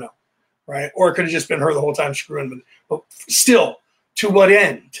 We don't know, right? Or it could have just been her the whole time screwing with it. But still, to what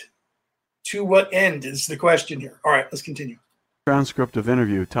end? To what end is the question here. All right, let's continue. Transcript of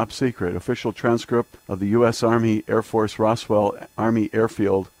interview, top secret, official transcript of the U.S. Army Air Force Roswell Army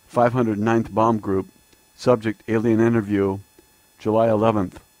Airfield, 509th Bomb Group, subject alien interview, July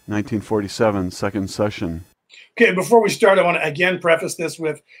 11th, 1947, second session. Okay, before we start, I want to again preface this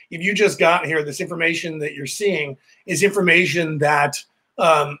with, if you just got here, this information that you're seeing is information that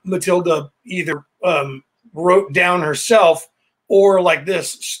Matilda either wrote down herself or like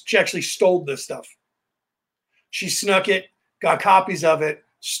this, she actually stole this stuff. She snuck it, got copies of it,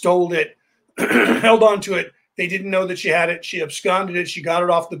 stole it, held on to it. They didn't know that she had it. She absconded it. She got it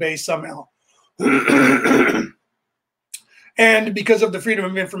off the base somehow. And because of the Freedom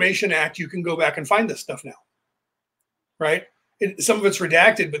of Information Act, you can go back and find this stuff now. Right? Some of it's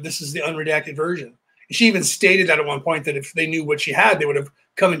redacted, but this is the unredacted version. She even stated that at one point, that if they knew what she had, they would have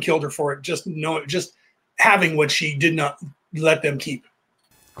come and killed her for it. Just having what she did not let them keep.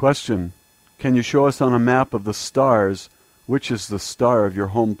 Question: can you show us on a map of the stars which is the star of your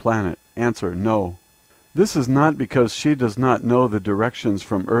home planet? Answer: no. This is not because she does not know the directions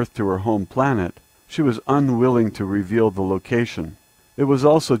from Earth to her home planet. She was unwilling to reveal the location. It was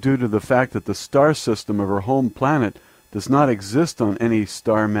also due to the fact that the star system of her home planet does not exist on any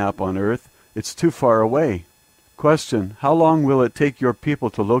star map on Earth. It's too far away. Question: how long will it take your people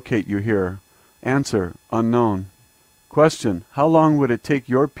to locate you here? Answer: unknown. Question: how long would it take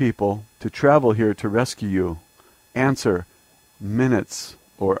your people to travel here to rescue you? Answer: minutes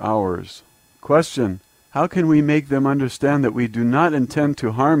or hours. Question: how can we make them understand that we do not intend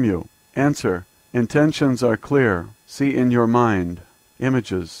to harm you? Answer: intentions are clear. See in your mind.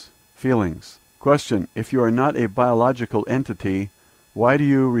 Images. Feelings. Question: if you are not a biological entity, why do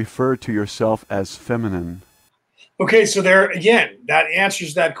you refer to yourself as feminine? Okay, so there again, that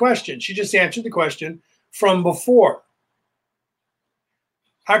answers that question. She just answered the question from before.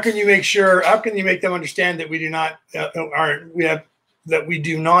 How can you make them understand that we do not that we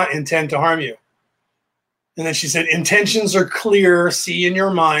do not intend to harm you? And then she said, intentions are clear, see in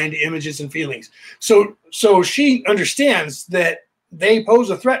your mind, images and feelings. So she understands that they pose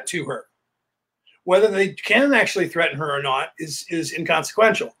a threat to her. Whether they can actually threaten her or not is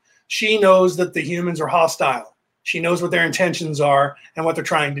inconsequential. She knows that the humans are hostile. She knows what their intentions are and what they're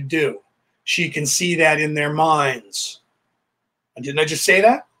trying to do. She can see that in their minds. And didn't I just say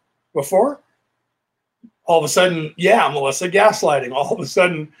that before? All of a sudden, yeah, Melissa, gaslighting. All of a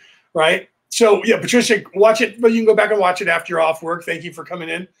sudden, right? So, yeah, Patricia, watch it, but you can go back and watch it after you're off work. Thank you for coming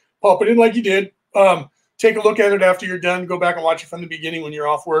in. pop it in like you did. Take a look at it after you're done. Go back and watch it from the beginning when you're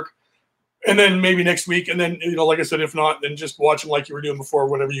off work. And then maybe next week. And then, like I said, if not, then just watch them like you were doing before,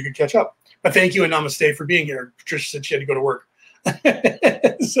 whatever you can catch up. But thank you and namaste for being here. Patricia said she had to go to work.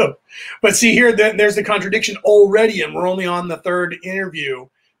 So, but see here, there's the contradiction already. And we're only on the third interview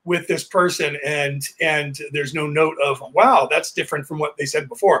with this person. And there's no note of, wow, that's different from what they said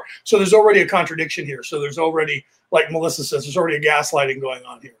before. So there's already a contradiction here. So there's already, like Melissa says, there's already a gaslighting going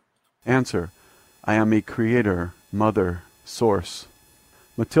on here. Answer. I am a creator, mother, source.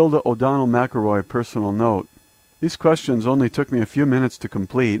 Matilda O'Donnell McElroy personal note. These questions only took me a few minutes to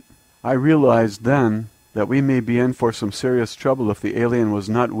complete. I realized then that we may be in for some serious trouble if the alien was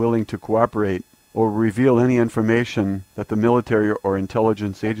not willing to cooperate or reveal any information that the military or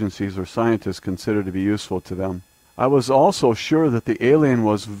intelligence agencies or scientists consider to be useful to them. I was also sure that the alien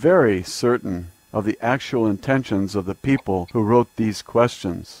was very certain of the actual intentions of the people who wrote these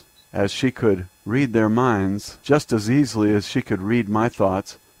questions, as she could read their minds just as easily as she could read my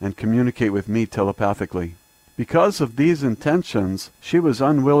thoughts and communicate with me telepathically. Because of these intentions, she was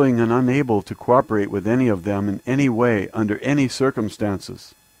unwilling and unable to cooperate with any of them in any way under any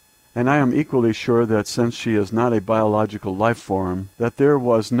circumstances. And I am equally sure that since she is not a biological life form, that there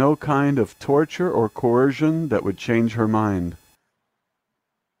was no kind of torture or coercion that would change her mind.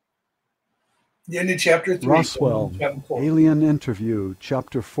 The end of chapter 3. Roswell, Alien Interview,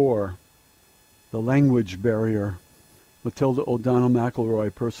 Chapter 4. The Language Barrier. Matilda O'Donnell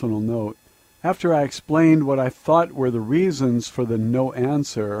McElroy personal note. After I explained what I thought were the reasons for the no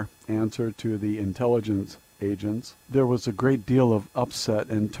answer to the intelligence agents, there was a great deal of upset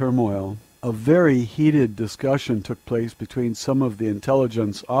and turmoil. A very heated discussion took place between some of the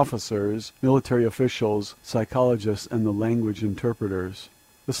intelligence officers, military officials, psychologists, and the language interpreters.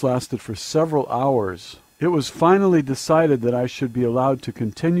 This lasted for several hours. It was finally decided that I should be allowed to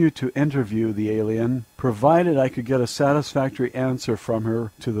continue to interview the alien, provided I could get a satisfactory answer from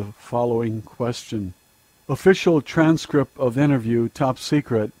her to the following question. Official transcript of interview, top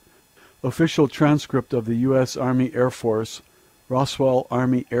secret. Official transcript of the U.S. Army Air Force, Roswell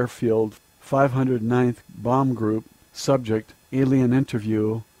Army Airfield, 509th Bomb Group. Subject, alien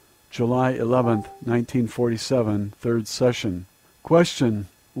interview, July 11th, 1947, third session. Question.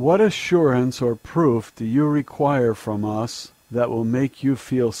 What assurance or proof do you require from us that will make you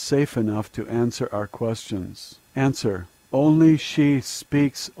feel safe enough to answer our questions? Answer. Only she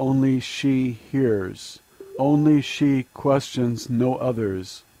speaks, only she hears. Only she questions, no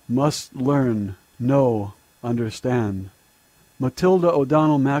others. Must learn, know, understand. Matilda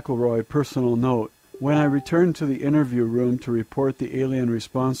O'Donnell McElroy personal note. When I returned to the interview room to report the alien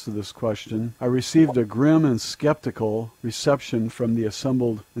response to this question, I received a grim and skeptical reception from the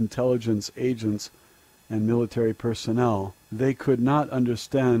assembled intelligence agents and military personnel. They could not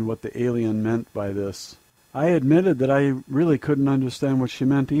understand what the alien meant by this. I admitted that I really couldn't understand what she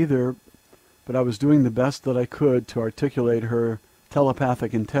meant either, but I was doing the best that I could to articulate her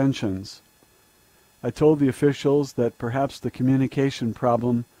telepathic intentions. I told the officials that perhaps the communication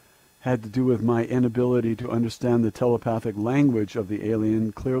problem had to do with my inability to understand the telepathic language of the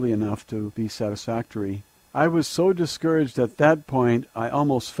alien clearly enough to be satisfactory. I was so discouraged at that point I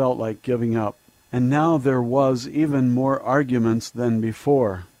almost felt like giving up. And now there was even more arguments than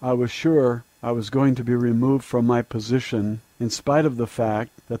before. I was sure I was going to be removed from my position in spite of the fact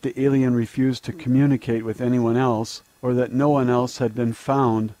that the alien refused to communicate with anyone else, or that no one else had been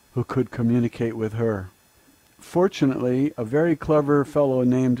found who could communicate with her. Fortunately, a very clever fellow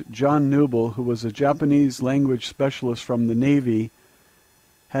named John Newble, who was a Japanese language specialist from the Navy,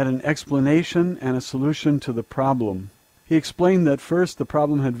 had an explanation and a solution to the problem. He explained that first the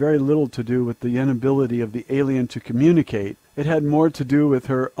problem had very little to do with the inability of the alien to communicate. It had more to do with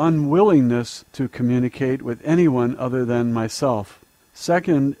her unwillingness to communicate with anyone other than myself.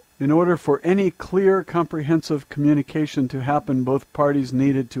 Second, in order for any clear, comprehensive communication to happen, both parties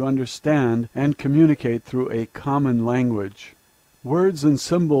needed to understand and communicate through a common language. Words and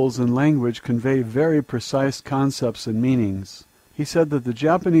symbols in language convey very precise concepts and meanings. He said that the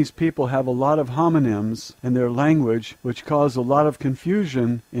Japanese people have a lot of homonyms in their language which cause a lot of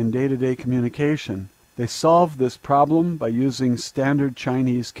confusion in day-to-day communication. They solved this problem by using standard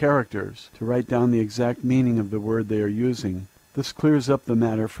Chinese characters to write down the exact meaning of the word they are using. This clears up the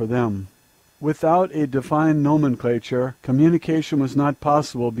matter for them. Without a defined nomenclature, communication was not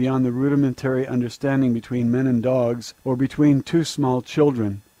possible beyond the rudimentary understanding between men and dogs or between two small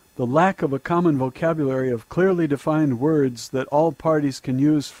children. The lack of a common vocabulary of clearly defined words that all parties can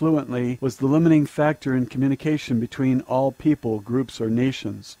use fluently was the limiting factor in communication between all people, groups, or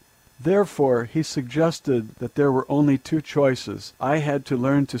nations. Therefore, he suggested that there were only two choices. I had to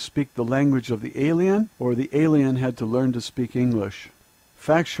learn to speak the language of the alien, or the alien had to learn to speak English.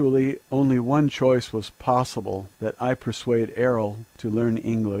 Factually, only one choice was possible, that I persuade Errol to learn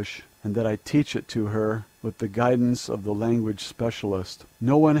English, and that I teach it to her with the guidance of the language specialist.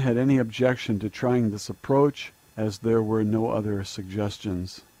 No one had any objection to trying this approach, as there were no other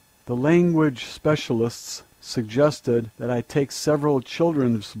suggestions. The language specialists suggested that I take several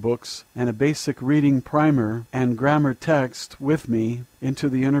children's books and a basic reading primer and grammar text with me into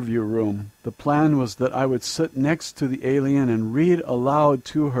the interview room. The plan was that I would sit next to the alien and read aloud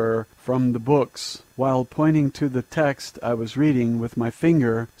to her from the books, while pointing to the text I was reading with my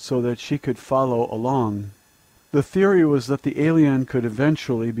finger so that she could follow along. The theory was that the alien could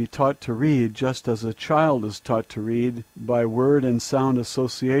eventually be taught to read just as a child is taught to read, by word and sound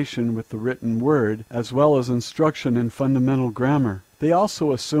association with the written word, as well as instruction in fundamental grammar. They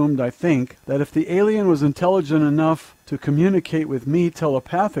also assumed, I think, that if the alien was intelligent enough to communicate with me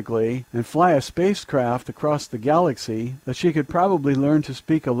telepathically and fly a spacecraft across the galaxy, that she could probably learn to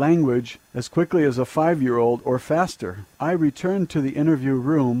speak a language as quickly as a 5-year-old or faster. I returned to the interview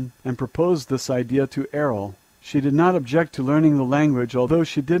room and proposed this idea to Errol. She did not object to learning the language, although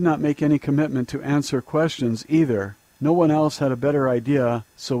she did not make any commitment to answer questions either. No one else had a better idea,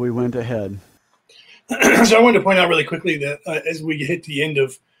 so we went ahead. So I wanted to point out really quickly that as we hit the end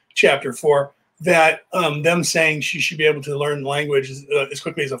of chapter 4, that them saying she should be able to learn language as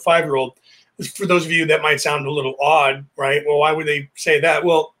quickly as a 5-year-old, for those of you that might sound a little odd, right? Well, why would they say that?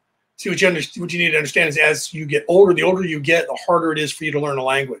 Well, see, what you need to understand is as you get older, the older you get, the harder it is for you to learn a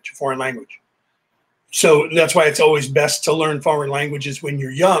language, a foreign language. So that's why it's always best to learn foreign languages when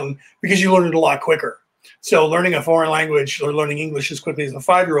you're young, because you learn it a lot quicker. So learning a foreign language or learning English as quickly as a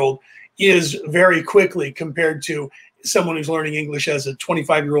 5-year-old is very quickly compared to someone who's learning English as a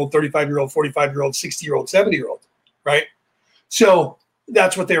 25-year-old, 35-year-old, 45-year-old, 60-year-old, 70-year-old, right? So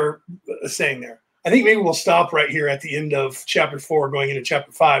that's what they were saying there. I think maybe we'll stop right here at the end of chapter 4 going into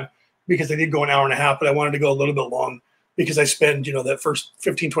chapter 5, because I did go an hour and a half, but I wanted to go a little bit long because I spend, that first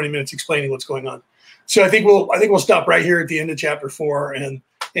 15, 20 minutes explaining what's going on. So I think we'll stop right here at the end of chapter 4, and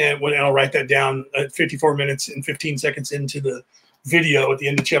I'll write that down at 54 minutes and 15 seconds into the video at the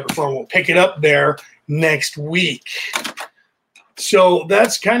end of chapter 4, and we'll pick it up there next week. So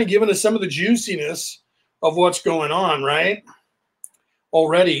that's kind of given us some of the juiciness of what's going on, right?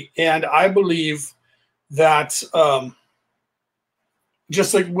 Already. And I believe that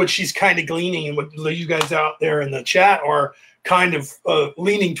just like what she's kind of gleaning and what you guys out there in the chat are kind of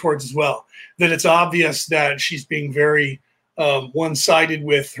leaning towards as well, that it's obvious that she's being very one-sided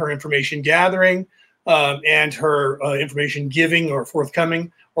with her information gathering and her information giving or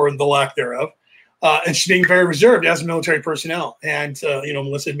forthcoming, or the lack thereof. And she's being very reserved as military personnel. And,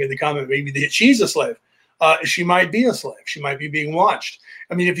 Melissa made the comment, maybe that she's a slave. She might be a slave. She might be being watched.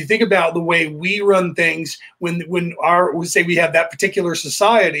 I mean, if you think about the way we run things, when we say we have that particular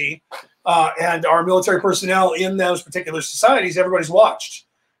society and our military personnel in those particular societies, everybody's watched.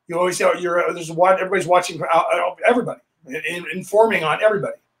 You always say everybody's watching everybody, informing on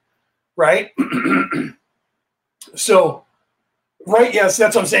everybody, right? So, right, yes,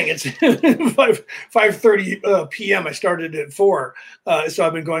 that's what I'm saying. It's 5:30 p.m. I started at 4, so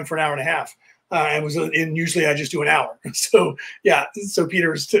I've been going for an hour and a half. And usually I just do an hour. So yeah, so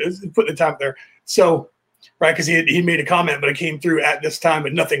Peter's putting the time there. So right, because he made a comment, but it came through at this time,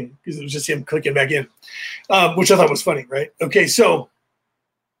 but nothing, because it was just him clicking back in, which I thought was funny, right? Okay, so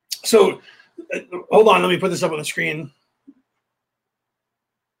hold on, let me put this up on the screen.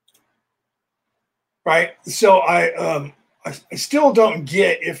 Right, so I still don't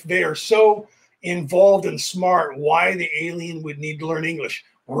get, if they are so involved and smart, why the alien would need to learn English.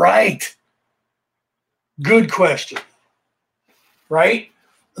 Right. Good question, right?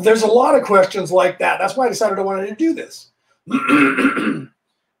 There's a lot of questions like that. That's why I decided I wanted to do this,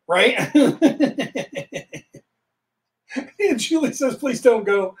 right? And Julie says, please don't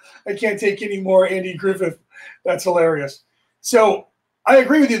go. I can't take any more Andy Griffith. That's hilarious. So I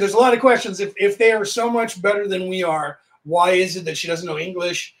agree with you. There's a lot of questions. If they are so much better than we are, why is it that she doesn't know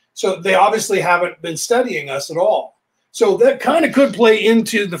English? So they obviously haven't been studying us at all. So that kind of could play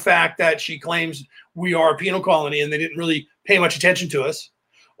into the fact that she claims we are a penal colony and they didn't really pay much attention to us.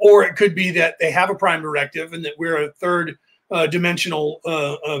 Or it could be that they have a prime directive and that we're a third dimensional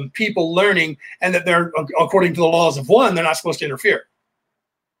people learning, and that they're, according to the laws of one, they're not supposed to interfere.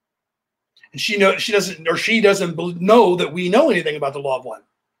 And she doesn't know that we know anything about the law of one.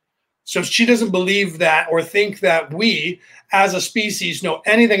 So she doesn't believe that or think that we as a species know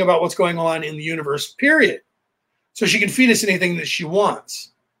anything about what's going on in the universe, period. So she can feed us anything that she wants.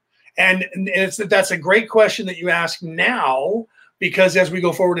 And that's a great question that you ask now, because as we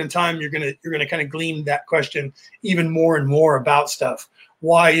go forward in time, you're gonna kind of glean that question even more and more about stuff.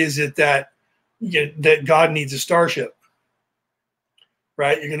 Why is it that that God needs a starship?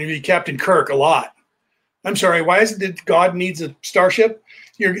 Right? You're going to be Captain Kirk a lot. I'm sorry. Why is it that God needs a starship?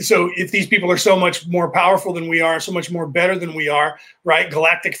 So if these people are so much more powerful than we are, so much more better than we are, right?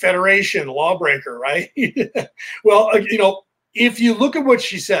 Galactic Federation, lawbreaker, right? Well, if you look at what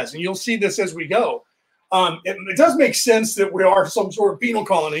she says, and you'll see this as we go, it does make sense that we are some sort of penal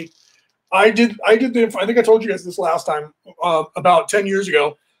colony. I think I told you guys this last time, about 10 years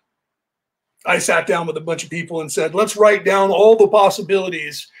ago. I sat down with a bunch of people and said, let's write down all the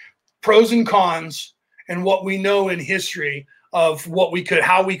possibilities, pros and cons, and what we know in history of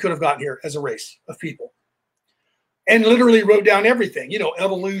how we could have gotten here as a race of people. And literally wrote down everything,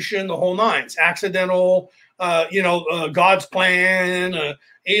 evolution, the whole nines, accidental, God's plan,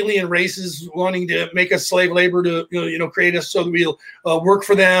 alien races wanting to make us slave labor to, create us so that we'll work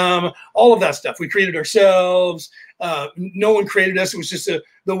for them, all of that stuff. We created ourselves. No one created us. It was just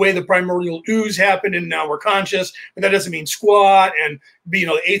the way the primordial ooze happened, and now we're conscious. But that doesn't mean squat. And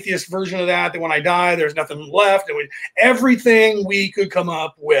the atheist version of that when I die, there's nothing left. And everything we could come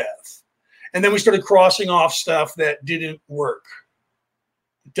up with. And then we started crossing off stuff that didn't work.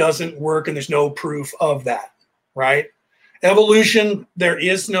 It doesn't work, and there's no proof of that, right? Evolution, there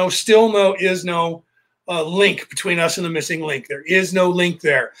is no link between us and the missing link. There is no link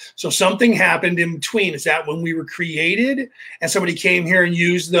there. So something happened in between. Is that when we were created and somebody came here and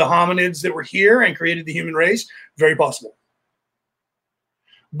used the hominids that were here and created the human race? Very possible.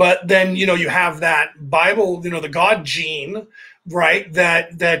 But then, you have that Bible, the God gene, right,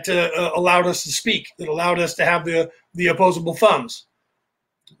 that allowed us to speak, that allowed us to have the opposable thumbs.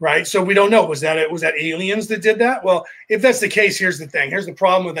 Right. So we don't know. Was that aliens that did that? Well, if that's the case, here's the thing. Here's the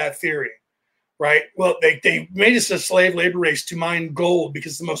problem with that theory. Right. Well, they made us a slave labor race to mine gold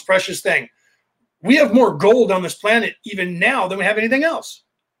because it's the most precious thing. We have more gold on this planet even now than we have anything else.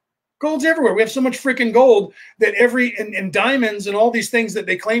 Gold's everywhere. We have so much freaking gold that and diamonds and all these things that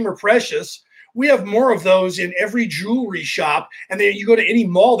they claim are precious. We have more of those in every jewelry shop. And then you go to any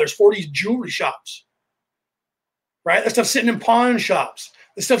mall, there's 40 jewelry shops. Right. That stuff's sitting in pawn shops.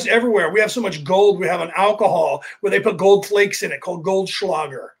 This stuff's everywhere. We have so much gold. We have an alcohol where they put gold flakes in it called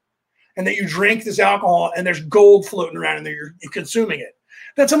Goldschlager. And that you drink this alcohol and there's gold floating around in there. You're consuming it.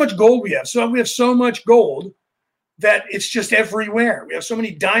 That's how much gold we have. So we have so much gold that it's just everywhere. We have so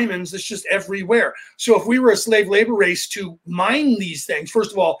many diamonds. It's just everywhere. So if we were a slave labor race to mine these things,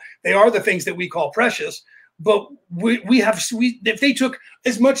 first of all, they are the things that we call precious. But if they took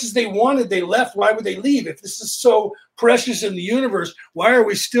as much as they wanted, they left. Why would they leave? If this is so precious in the universe, why are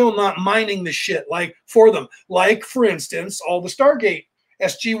we still not mining the shit for them? Like, for instance, all the Stargate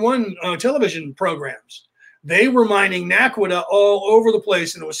SG-1 television programs. They were mining naquita all over the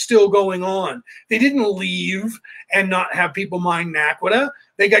place, and it was still going on. They didn't leave and not have people mine naquita.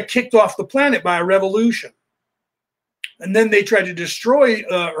 They got kicked off the planet by a revolution. And then they tried to destroy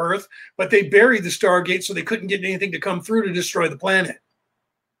Earth, but they buried the Stargate so they couldn't get anything to come through to destroy the planet.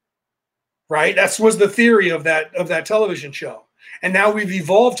 Right? That was the theory of that television show. And now we've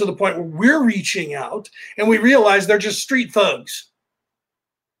evolved to the point where we're reaching out and we realize they're just street thugs.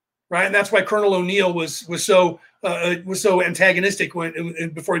 Right? And that's why Colonel O'Neill was so antagonistic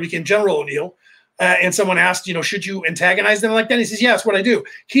before he became General O'Neill. And someone asked, should you antagonize them like that? He says, yeah, that's what I do.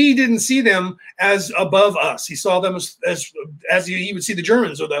 He didn't see them as above us. He saw them as he would see the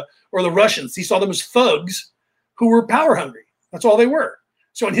Germans or the Russians. He saw them as thugs who were power hungry. That's all they were.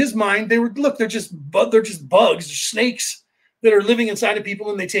 So in his mind, they're just bugs, they're snakes that are living inside of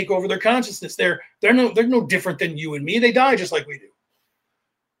people, and they take over their consciousness. They're no different than you and me. They die just like we do.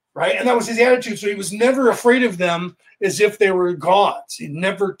 Right? And that was his attitude. So he was never afraid of them as if they were gods. He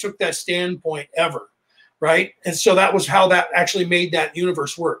never took that standpoint ever. Right? And so that was how that actually made that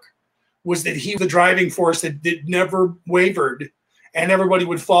universe work, was that he was the driving force that never wavered, and everybody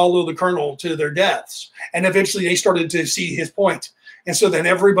would follow the colonel to their deaths. And eventually they started to see his point. And so then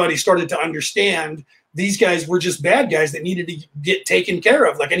everybody started to understand these guys were just bad guys that needed to get taken care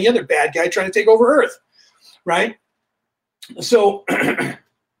of, like any other bad guy trying to take over Earth. Right? So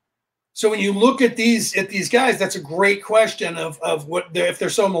So when you look at these guys, that's a great question of what if they're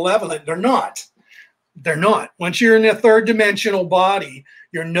so malevolent. They're not. They're not. Once you're in a third dimensional body,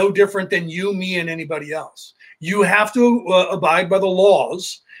 you're no different than you, me, and anybody else. You have to abide by the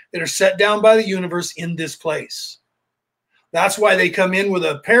laws that are set down by the universe in this place. That's why they come in with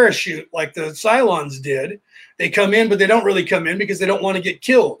a parachute like the Cylons did. They come in, but they don't really come in because they don't want to get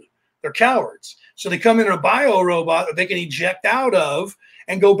killed. They're cowards. So they come in a bio-robot that they can eject out of,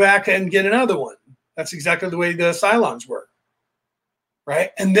 and go back and get another one. That's exactly the way the Cylons were,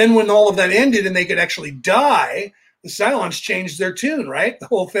 right? And then when all of that ended and they could actually die, the Cylons changed their tune, right? The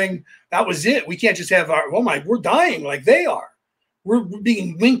whole thing, that was it. We can't just have we're dying like they are. We're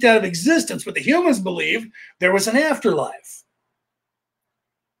being winked out of existence. But the humans believed there was an afterlife.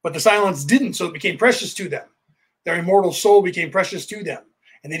 But the Cylons didn't, so it became precious to them. Their immortal soul became precious to them.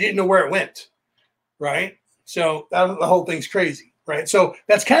 And they didn't know where it went, right? So the whole thing's crazy, right? So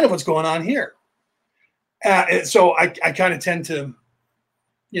that's kind of what's going on here. So I kind of tend to,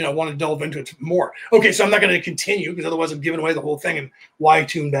 want to delve into it more. Okay, so I'm not going to continue because otherwise I'm giving away the whole thing and why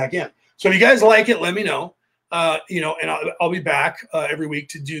tune back in. So if you guys like it, let me know. And I'll be back every week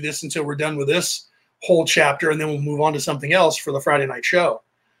to do this until we're done with this whole chapter, and then we'll move on to something else for the Friday night show.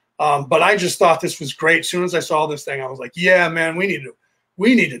 But I just thought this was great. As soon as I saw this thing, I was like, yeah, man, we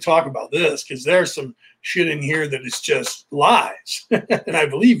need to talk about this because there's some shit in here that is just lies. And I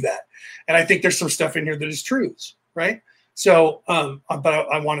believe that. And I think there's some stuff in here that is truths, right? So, but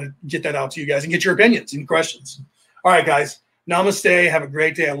I want to get that out to you guys and get your opinions and questions. All right, guys. Namaste. Have a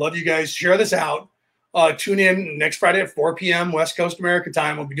great day. I love you guys. Share this out. Tune in next Friday at 4 p.m. West Coast America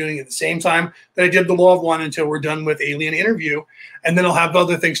time. We'll be doing it at the same time that I did the Law of One until we're done with Alien Interview. And then I'll have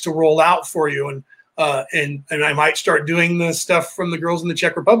other things to roll out for you. And I might start doing the stuff from the girls in the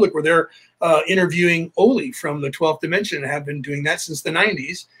Czech Republic where they're interviewing Oli from the 12th Dimension and have been doing that since the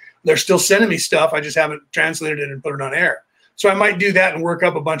 90s. They're still sending me stuff. I just haven't translated it and put it on air. So I might do that and work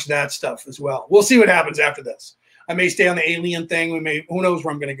up a bunch of that stuff as well. We'll see what happens after this. I may stay on the alien thing. Who knows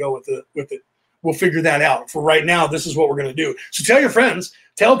where I'm going to go with it. We'll figure that out. For right now, this is what we're going to do. So tell your friends,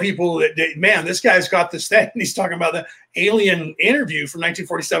 tell people that, man, this guy's got this thing. He's talking about the alien interview from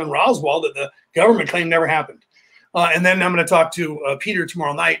 1947 Roswell that the government claimed never happened. And then I'm going to talk to Peter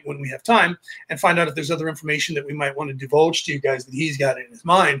tomorrow night when we have time and find out if there's other information that we might want to divulge to you guys that he's got in his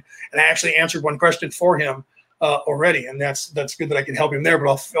mind. And I actually answered one question for him already, and that's good that I can help him there.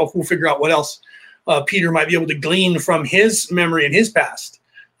 But we'll figure out what else Peter might be able to glean from his memory and his past.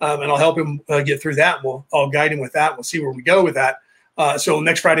 And I'll help him get through that. I'll guide him with that. We'll see where we go with that. So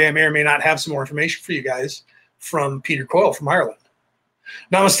next Friday, I may or may not have some more information for you guys from Peter Coyle from Ireland.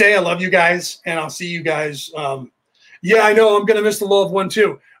 Namaste. I love you guys, and I'll see you guys. Yeah, I know I'm going to miss the Law of One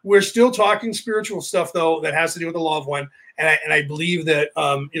too. We're still talking spiritual stuff though that has to do with the Law of One, and I believe that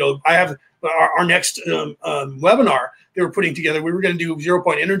I have our next webinar they were putting together. We were going to do 0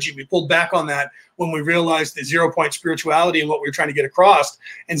 point energy. We pulled back on that when we realized that 0 point spirituality and what we were trying to get across,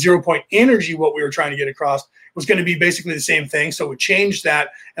 and 0 point energy, what we were trying to get across, was going to be basically the same thing. So we changed that,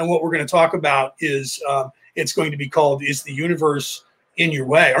 and what we're going to talk about is it's going to be called "Is the Universe in Your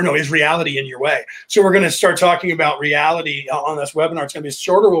Way?" or no, "Is Reality in Your Way?" So we're going to start talking about reality on this webinar. It's going to be a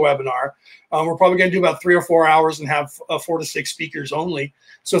shorter webinar. We're probably going to do about 3 or 4 hours and have 4 to 6 speakers only.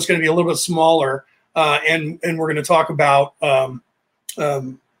 So it's going to be a little bit smaller. And we're going to talk about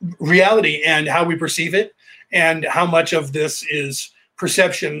reality and how we perceive it, and how much of this is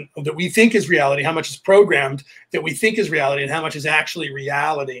perception that we think is reality, how much is programmed that we think is reality, and how much is actually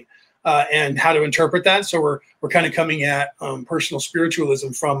reality, and how to interpret that. So we're kind of coming at personal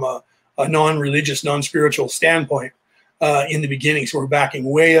spiritualism from a non-religious, non-spiritual standpoint in the beginning. So we're backing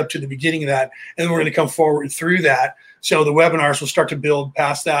way up to the beginning of that, and then we're going to come forward through that. So the webinars will start to build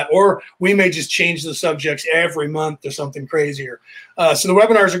past that, or we may just change the subjects every month to something crazier. So the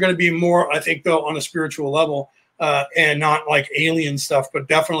webinars are going to be more, I think, though, on a spiritual level and not like alien stuff. But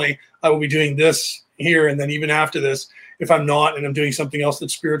definitely I will be doing this here. And then even after this, if I'm not and I'm doing something else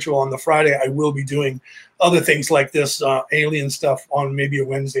that's spiritual on the Friday, I will be doing other things like this alien stuff on maybe a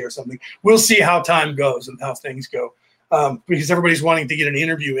Wednesday or something. We'll see how time goes and how things go because everybody's wanting to get an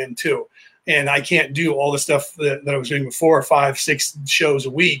interview in too. And I can't do all the stuff that I was doing before, 5, 6 shows a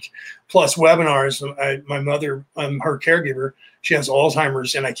week, plus webinars. My mother, her caregiver, she has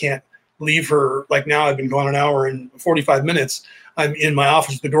Alzheimer's, and I can't leave her. Like now, I've been gone an hour and 45 minutes. I'm in my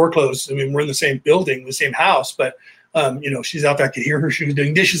office with the door closed. I mean, we're in the same building, the same house, but she's out there. I could hear her. She was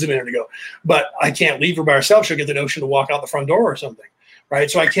doing dishes a minute ago, but I can't leave her by herself. She'll get the notion to walk out the front door or something, right?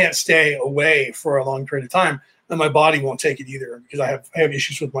 So I can't stay away for a long period of time. And my body won't take it either because I have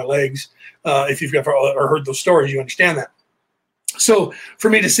issues with my legs. If you've ever heard those stories, you understand that. So for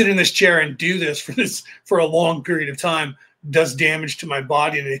me to sit in this chair and do this for a long period of time does damage to my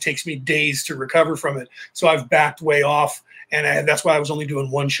body, and it takes me days to recover from it. So I've backed way off, and that's why I was only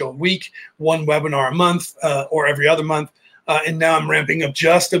doing 1 show a week, 1 webinar a month, or every other month. And now I'm ramping up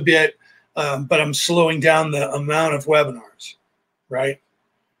just a bit, but I'm slowing down the amount of webinars, right?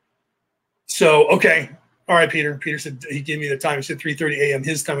 So, okay. All right, Peter. Peter said he gave me the time. He said 3:30 a.m.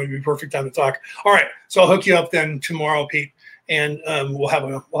 his time would be perfect time to talk. All right, so I'll hook you up then tomorrow, Pete, and we'll have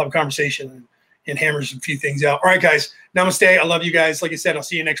a conversation and hammer a few things out. All right, guys. Namaste. I love you guys. Like I said, I'll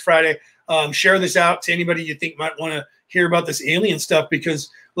see you next Friday. Share this out to anybody you think might want to hear about this alien stuff, because,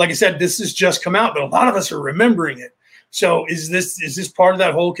 like I said, this has just come out, but a lot of us are remembering it. So is this part of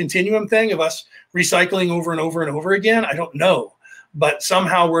that whole continuum thing of us recycling over and over and over again? I don't know, but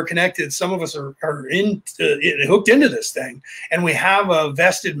somehow we're connected. Some of us are hooked into this thing, and we have a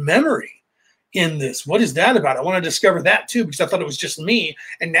vested memory in this. What is that about? I want to discover that too, because I thought it was just me.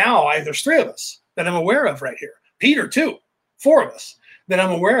 And now there's 3 of us that I'm aware of right here. Peter too, 4 of us that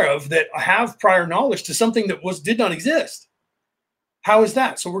I'm aware of that have prior knowledge to something that did not exist. How is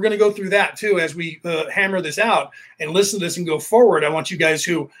that? So we're going to go through that too as we hammer this out and listen to this and go forward. I want you guys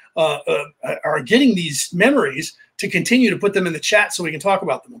who are getting these memories to continue to put them in the chat so we can talk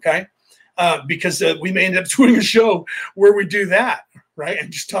about them, okay? Because we may end up doing a show where we do that, right?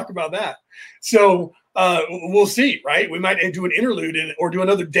 And just talk about that. So we'll see, right? We might do an interlude or do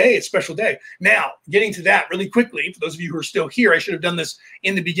another day, a special day. Now, getting to that really quickly, for those of you who are still here, I should have done this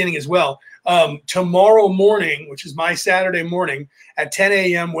in the beginning as well. Tomorrow morning, which is my Saturday morning at 10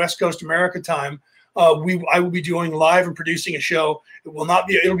 a.m. West Coast America time, I will be doing live and producing a show.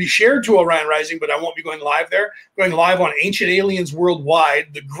 It'll be shared to Orion Rising, but I won't be going live there. Going live on Ancient Aliens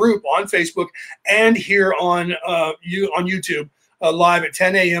Worldwide, the group on Facebook, and here on YouTube, live at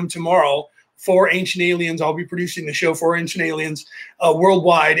 10 a.m. tomorrow for Ancient Aliens. I'll be producing the show for Ancient Aliens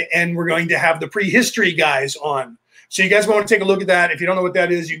Worldwide, and we're going to have the prehistory guys on. So you guys want to take a look at that. If you don't know what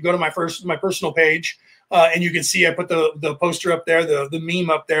that is, you can go to my personal page, and you can see I put the poster up there, the meme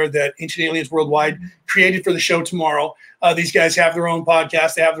up there that Ancient Aliens Worldwide created for the show tomorrow. These guys have their own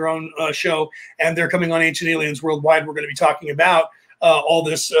podcast. They have their own show, and they're coming on Ancient Aliens Worldwide. We're going to be talking about all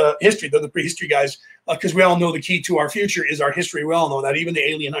this history. They're the prehistory guys, because we all know the key to our future is our history. We all know that. Even the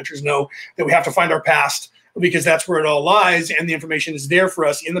alien hunters know that we have to find our past, because that's where it all lies, and the information is there for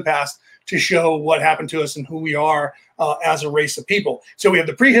us in the past to show what happened to us and who we are as a race of people. So we have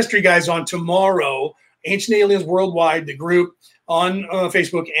the prehistory guys on tomorrow, Ancient Aliens Worldwide, the group on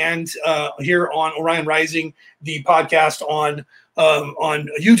Facebook, and here on Orion Rising, the podcast on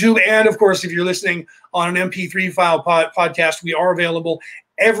YouTube. And of course, if you're listening on an MP3 file podcast, we are available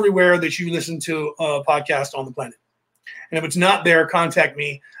everywhere that you listen to a podcast on the planet. And if it's not there, contact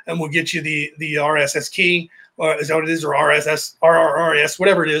me and we'll get you the RSS key, or is that what it is, or RRS,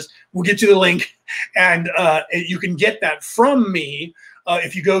 whatever it is. We'll get you the link, and you can get that from me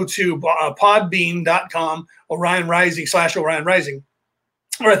if you go to podbean.com, Orion Rising / Orion Rising,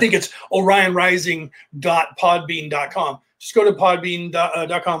 or I think it's orionrising.podbean.com. Just go to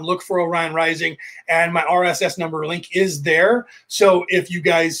podbean.com, look for Orion Rising, and my RSS number link is there. So if you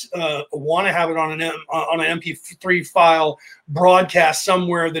guys want to have it on an MP3 file broadcast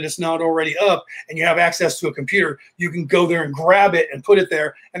somewhere that it's not already up, and you have access to a computer, you can go there and grab it and put it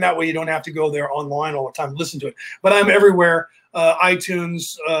there, and that way you don't have to go there online all the time to listen to it. But I'm everywhere,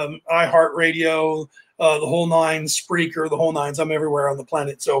 iTunes, iHeartRadio, the whole nine, Spreaker, the whole nines. I'm everywhere on the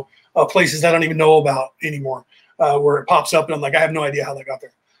planet. So places I don't even know about anymore. Where it pops up and I'm like, I have no idea how that got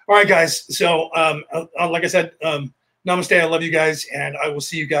there. All right, guys. So like I said, namaste. I love you guys, and I will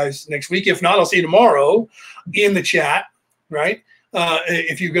see you guys next week. If not, I'll see you tomorrow in the chat, right?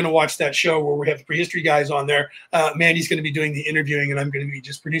 If you're going to watch that show where we have the prehistory guys on there, Mandy's going to be doing the interviewing, and I'm going to be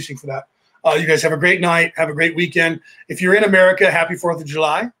just producing for that. You guys have a great night. Have a great weekend. If you're in America, happy 4th of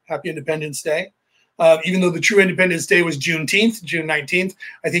July. Happy Independence Day. Even though the true Independence Day was June 19th,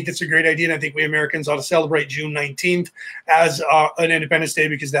 I think that's a great idea. And I think we Americans ought to celebrate June 19th as an Independence Day,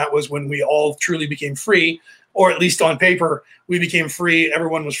 because that was when we all truly became free, or at least on paper, we became free.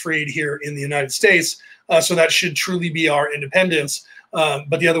 Everyone was freed here in the United States. So that should truly be our independence.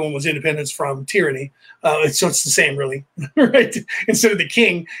 But the other one was independence from tyranny. So it's the same, really, right? Instead of the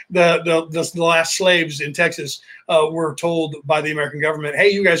king, the last slaves in Texas were told by the American government, "Hey,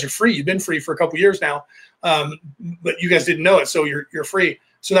 you guys are free. You've been free for a couple years now, but you guys didn't know it, so you're free."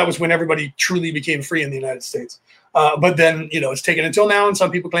 So that was when everybody truly became free in the United States. But then, it's taken until now, and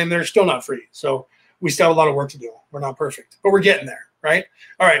some people claim they're still not free. So we still have a lot of work to do. We're not perfect, but we're getting there, right?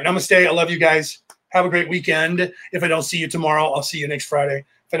 All right, namaste. I love you guys. Have a great weekend. If I don't see you tomorrow, I'll see you next Friday.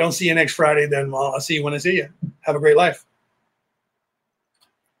 If I don't see you next Friday, then I'll see you when I see you. Have a great life.